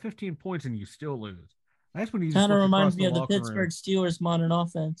 gave up 15 points and you still lose. That's when you kind of reminds me of the Pittsburgh Steelers modern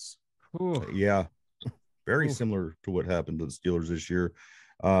offense. Ooh. Yeah. Very similar to what happened to the Steelers this year.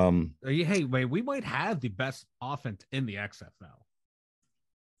 Hey, wait, we might have the best offense in the XFL.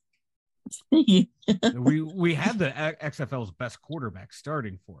 we have the XFL's best quarterback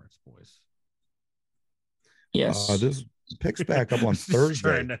starting for us, boys. Yes. This picks back up on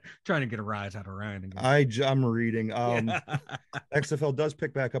Thursday. Trying to get a rise out of Ryan again. I'm reading. XFL does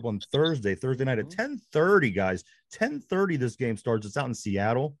pick back up on Thursday night at 10:30, guys. 10:30 this game starts. It's out in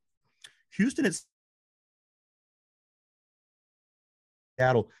Seattle. Houston is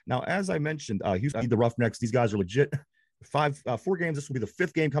Seattle. Now, as I mentioned, Houston, the Roughnecks, these guys are legit. 4 games. This will be the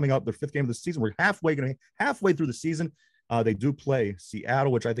 5th game coming up, the 5th game of the season. We're halfway through the season. They do play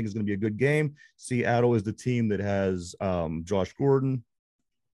Seattle, which I think is going to be a good game. Seattle is the team that has Josh Gordon,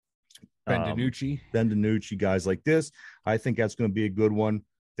 Ben DiNucci, guys like this. I think that's going to be a good one.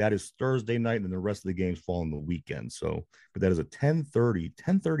 That is Thursday night, and then the rest of the games fall on the weekend. So, but that is a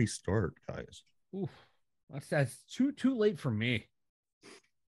 10:30 start, guys. Oof, that's too late for me.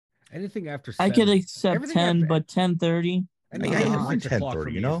 Anything after 7. I could accept 10, but 10:30. I'm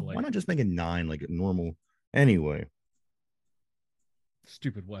 10:30. You know, why not just make it 9 like a normal? Anyway.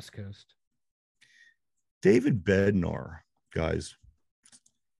 Stupid West Coast. David Bednar, guys.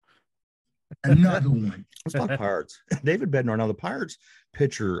 Another one. Let's talk Pirates. David Bednar. Now the Pirates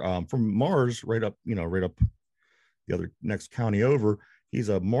pitcher from Mars, right up the other next county over. He's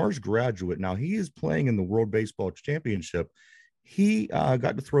a Mars graduate. Now he is playing in the World Baseball Championship. He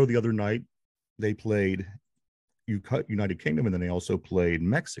got to throw the other night. They played United Kingdom, and then they also played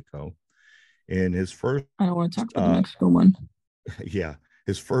Mexico. In his first, I don't want to talk about the Mexico one. Yeah,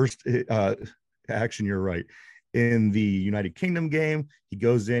 his first action. You're right. In the United Kingdom game, he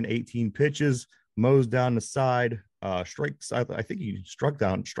goes in 18 pitches, mows down the side, strikes. I think he struck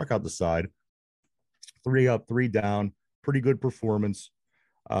out the side. 3 up, 3 down. Pretty good performance.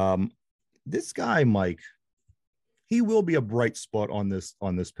 This guy, Mike, he will be a bright spot on this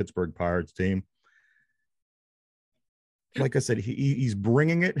Pittsburgh Pirates team. Like I said, he's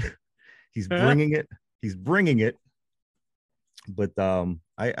bringing it. He's bringing it. He's bringing it. But I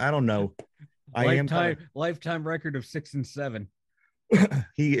don't know. Lifetime record of 6-7.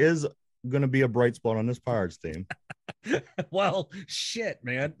 He is going to be a bright spot on this Pirates team. Well, shit,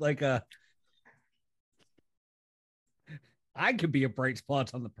 man. Like I could be a bright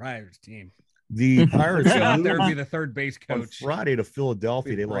spot on the Pirates team. The Pirates out there be the third base coach on Friday to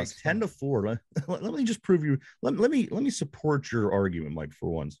Philadelphia. They lost 10-4. Let me just prove you. Let me support your argument, Mike, for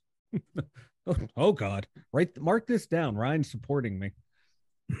once. Oh God! Mark this down. Ryan's supporting me.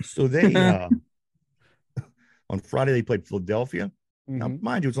 So they on Friday they played Philadelphia. Mm-hmm. Now,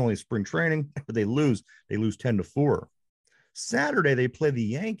 mind you, it's only spring training, but they lose. They lose 10-4. Saturday they play the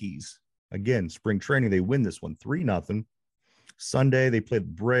Yankees again. Spring training, they win this one 3-0. Sunday, they played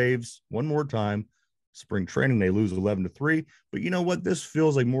the Braves one more time. Spring training, they lose 11-3. But you know what? This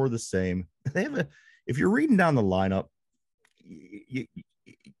feels like more of the same. If you're reading down the lineup,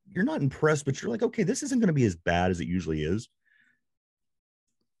 you're not impressed, but you're like, okay, this isn't going to be as bad as it usually is.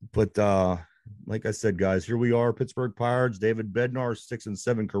 But like I said, guys, here we are, Pittsburgh Pirates. David Bednar,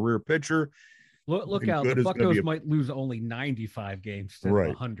 6-7 career pitcher. Look out, the Buccos might lose only 95 games instead of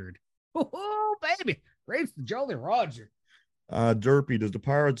 100. Oh, baby. Raise the Jolly Roger. Derpy, does the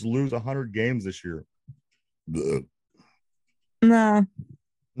Pirates lose 100 games this year? Nah.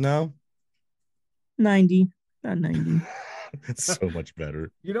 No? 90. About 90. That's so much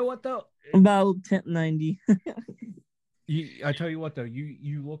better. You know what, though? About 90. I tell you what, though,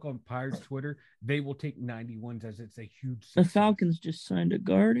 you look on Pirates Twitter, they will take 91s as it's a huge success. The Falcons just signed a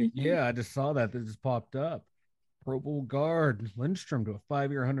guard. Yeah, I just saw that. This just popped up. Pro Bowl guard Lindstrom to a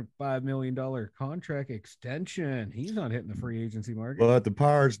 5-year, $105 million contract extension. He's not hitting the free agency market. But the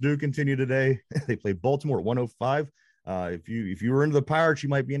Pirates do continue today. They play Baltimore at 105. If you were into the Pirates, you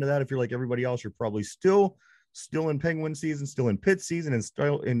might be into that. If you're like everybody else, you're probably still in Penguin season, still in Pitt season, and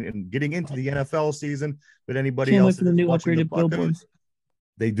still in getting into the NFL season. But anybody else for the new upgraded billboards.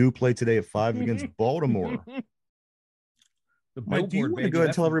 They do play today at 5 against Baltimore. Mike, do you want to go ahead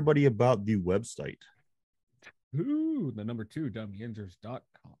and tell everybody about the website? Ooh, the number 2,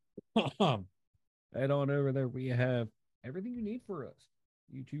 Yinzers.com. Head on over there. We have everything you need for us.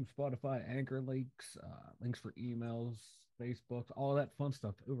 YouTube, Spotify, Anchor links, links for emails, Facebook, all that fun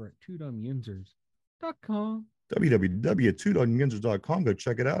stuff over at 2dumbyinzers.com. www.2dumbyinzers.com. Go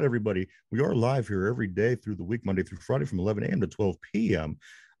check it out, everybody. We are live here every day through the week, Monday through Friday from 11 a.m. to 12 p.m.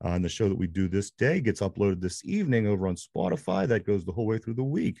 And the show that we do this day gets uploaded this evening over on Spotify. That goes the whole way through the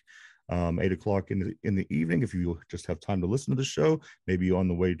week. 8 o'clock in the evening, if you just have time to listen to the show, maybe on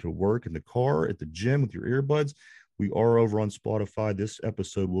the way to work, in the car, at the gym with your earbuds. We are over on Spotify. This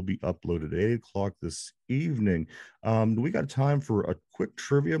episode will be uploaded at 8 o'clock this evening. Do we got time for a quick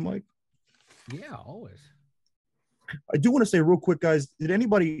trivia, Mike? Yeah, always. I do want to say real quick, guys, did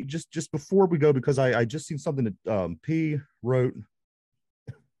anybody just before we go, because I just seen something that P wrote,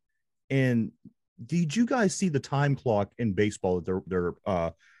 and did you guys see the time clock in baseball that they're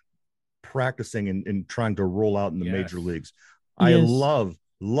practicing and trying to roll out in the major leagues? I love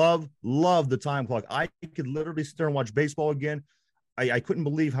the time clock. I could literally sit there and watch baseball again. I couldn't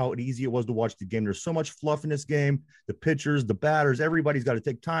believe how easy it was to watch the game. There's so much fluff in this game. The pitchers, the batters, everybody's got to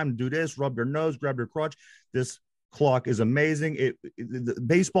take time to do this, rub their nose, grab their crotch. This clock is amazing. The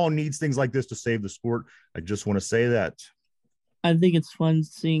baseball needs things like this to save the sport. I just want to say that. I think it's fun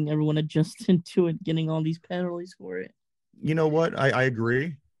seeing everyone adjust into it, getting all these penalties for it. You know what? I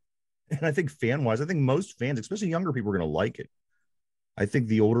agree. And I think fan-wise, I think most fans, especially younger people, are going to like it. I think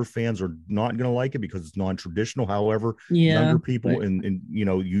the older fans are not going to like it because it's non-traditional. However, younger people and you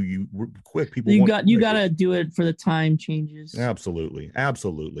know, you quick people. You got to do it for the time changes. Absolutely.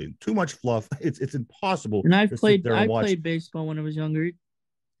 Too much fluff. It's impossible. And I played baseball when I was younger.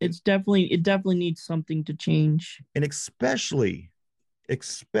 It definitely needs something to change. And especially, like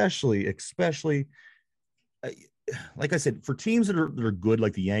I said, for teams that are good,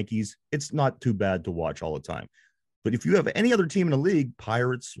 like the Yankees, it's not too bad to watch all the time. But if you have any other team in the league,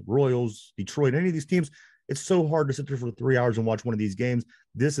 Pirates, Royals, Detroit, any of these teams, it's so hard to sit there for 3 hours and watch one of these games.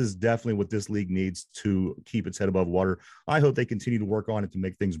 This is definitely what this league needs to keep its head above water. I hope they continue to work on it to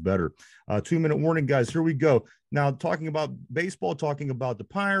make things better. 2-minute warning, guys. Here we go. Now, talking about baseball, talking about the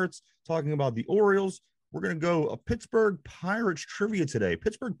Pirates, talking about the Orioles, we're going to go a Pittsburgh Pirates trivia today.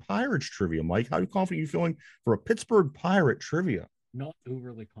 Pittsburgh Pirates trivia, Mike. How confident are you feeling for a Pittsburgh Pirate trivia? Not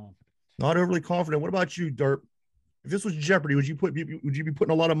overly confident. Not overly confident. What about you, Derp? If this was Jeopardy, would you be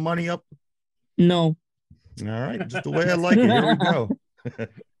putting a lot of money up? No. All right, just the way I like it. Here we go.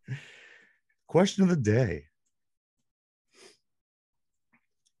 Question of the day.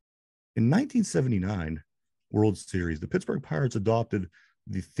 In 1979 World Series, the Pittsburgh Pirates adopted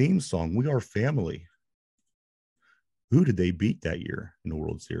the theme song "We Are Family." Who did they beat that year in the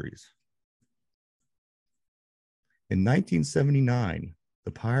World Series? In 1979,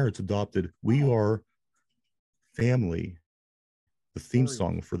 the Pirates adopted "We Are Family," the theme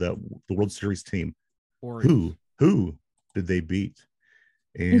song for the World Series team. Orioles. Who did they beat?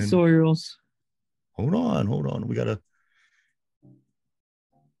 And it's Orioles. Hold on. We gotta.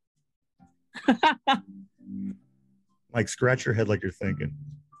 Mike, scratch your head like you're thinking.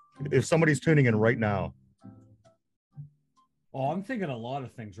 If somebody's tuning in right now. Oh, I'm thinking a lot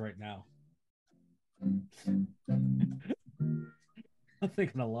of things right now. I'm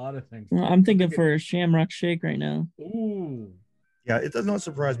thinking a lot of things. I'm thinking for a Shamrock Shake right now. Ooh. Yeah, it does not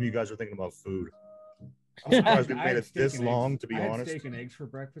surprise me you guys are thinking about food. I'm surprised we made it this long, to be honest. I had steak and eggs for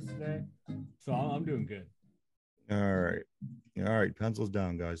breakfast today, so I'm doing good. All right. Pencils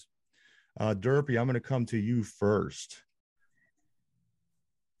down, guys. Derpy, I'm going to come to you first.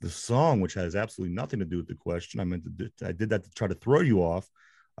 The song, which has absolutely nothing to do with the question, I did that to try to throw you off.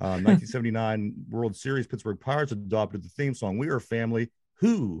 1979 World Series, Pittsburgh Pirates adopted the theme song "We Are Family."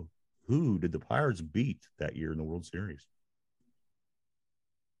 Who did the Pirates beat that year in the World Series?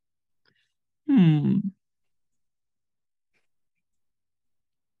 I'm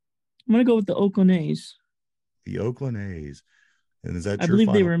gonna go with the Oakland A's. The Oakland A's. And is that I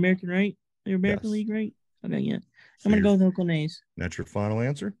believe they were American, right? They were American League, right? Okay, yeah. So I'm gonna go with the Oakland A's. That's your final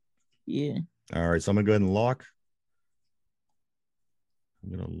answer? Yeah. All right, so I'm gonna go ahead and lock.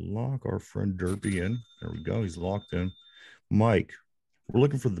 I'm gonna lock our friend Derpy in. There we go. He's locked in. Mike, we're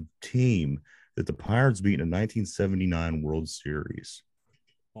looking for the team that the Pirates beat in the 1979 World Series.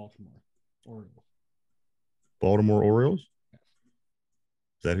 Baltimore Orioles. Baltimore Orioles? Yes.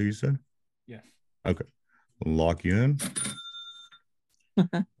 Is that who you said? Yes. Okay. We'll lock you in.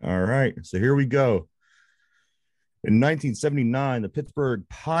 All right. So here we go. In 1979, the Pittsburgh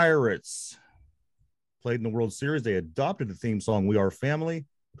Pirates played in the World Series. They adopted the theme song "We Are Family."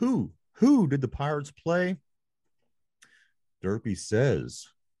 Who did the Pirates play? Derpy says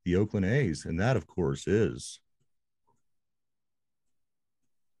the Oakland A's, and that, of course, is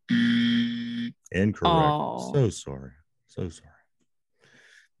incorrect. Oh. So sorry.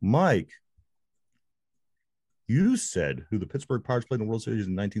 Mike, you said who the Pittsburgh Pirates played in the World Series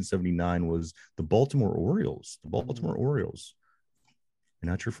in 1979 was the Baltimore Orioles. The Baltimore Orioles. And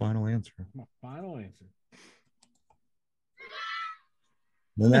that's your final answer. My final answer.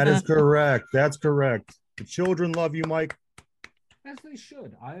 And that is correct. That's correct. The children love you, Mike. As they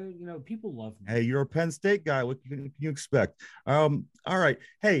should. People love me. Hey, you're a Penn State guy. What can you expect? All right.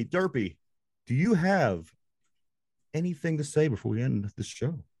 Hey, Derpy, do you have anything to say before we end this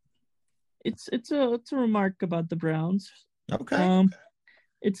show? It's a remark about the Browns. Okay.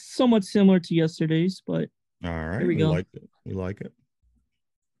 It's somewhat similar to yesterday's, but all right. Here we go. We like it.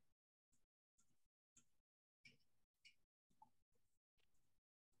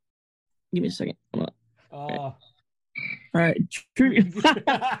 Give me a second. All right.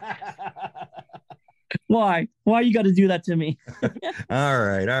 Why you got to do that to me? all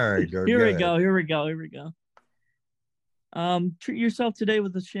right, Derpy. Here we go. Treat yourself today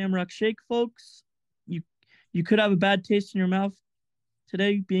with a Shamrock Shake, folks. You could have a bad taste in your mouth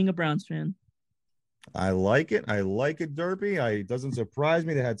today being a Browns fan. I like it, Derpy. It doesn't surprise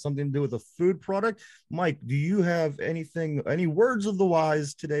me that had something to do with a food product. Mike, do you have any words of the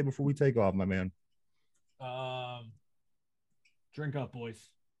wise today before we take off, my man? Drink up, boys.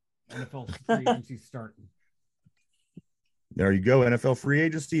 NFL free agency starting. There you go. NFL free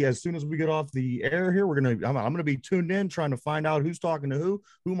agency. As soon as we get off the air here, I'm gonna be tuned in, trying to find out who's talking to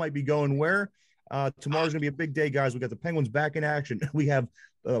who might be going where. Tomorrow's gonna be a big day, guys. We got the Penguins back in action. We have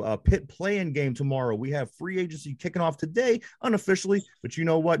a PITT play-in game tomorrow. We have free agency kicking off today, unofficially. But you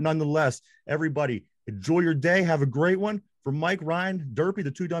know what? Nonetheless, everybody, enjoy your day. Have a great one. For Mike, Ryan, Derpy,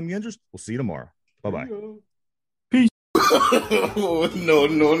 the two dumb Yinzers, we'll see you tomorrow. Bye-bye. Peace.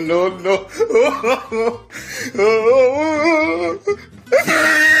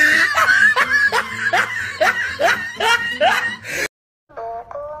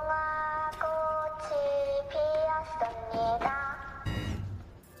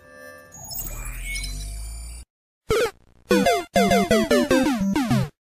 No.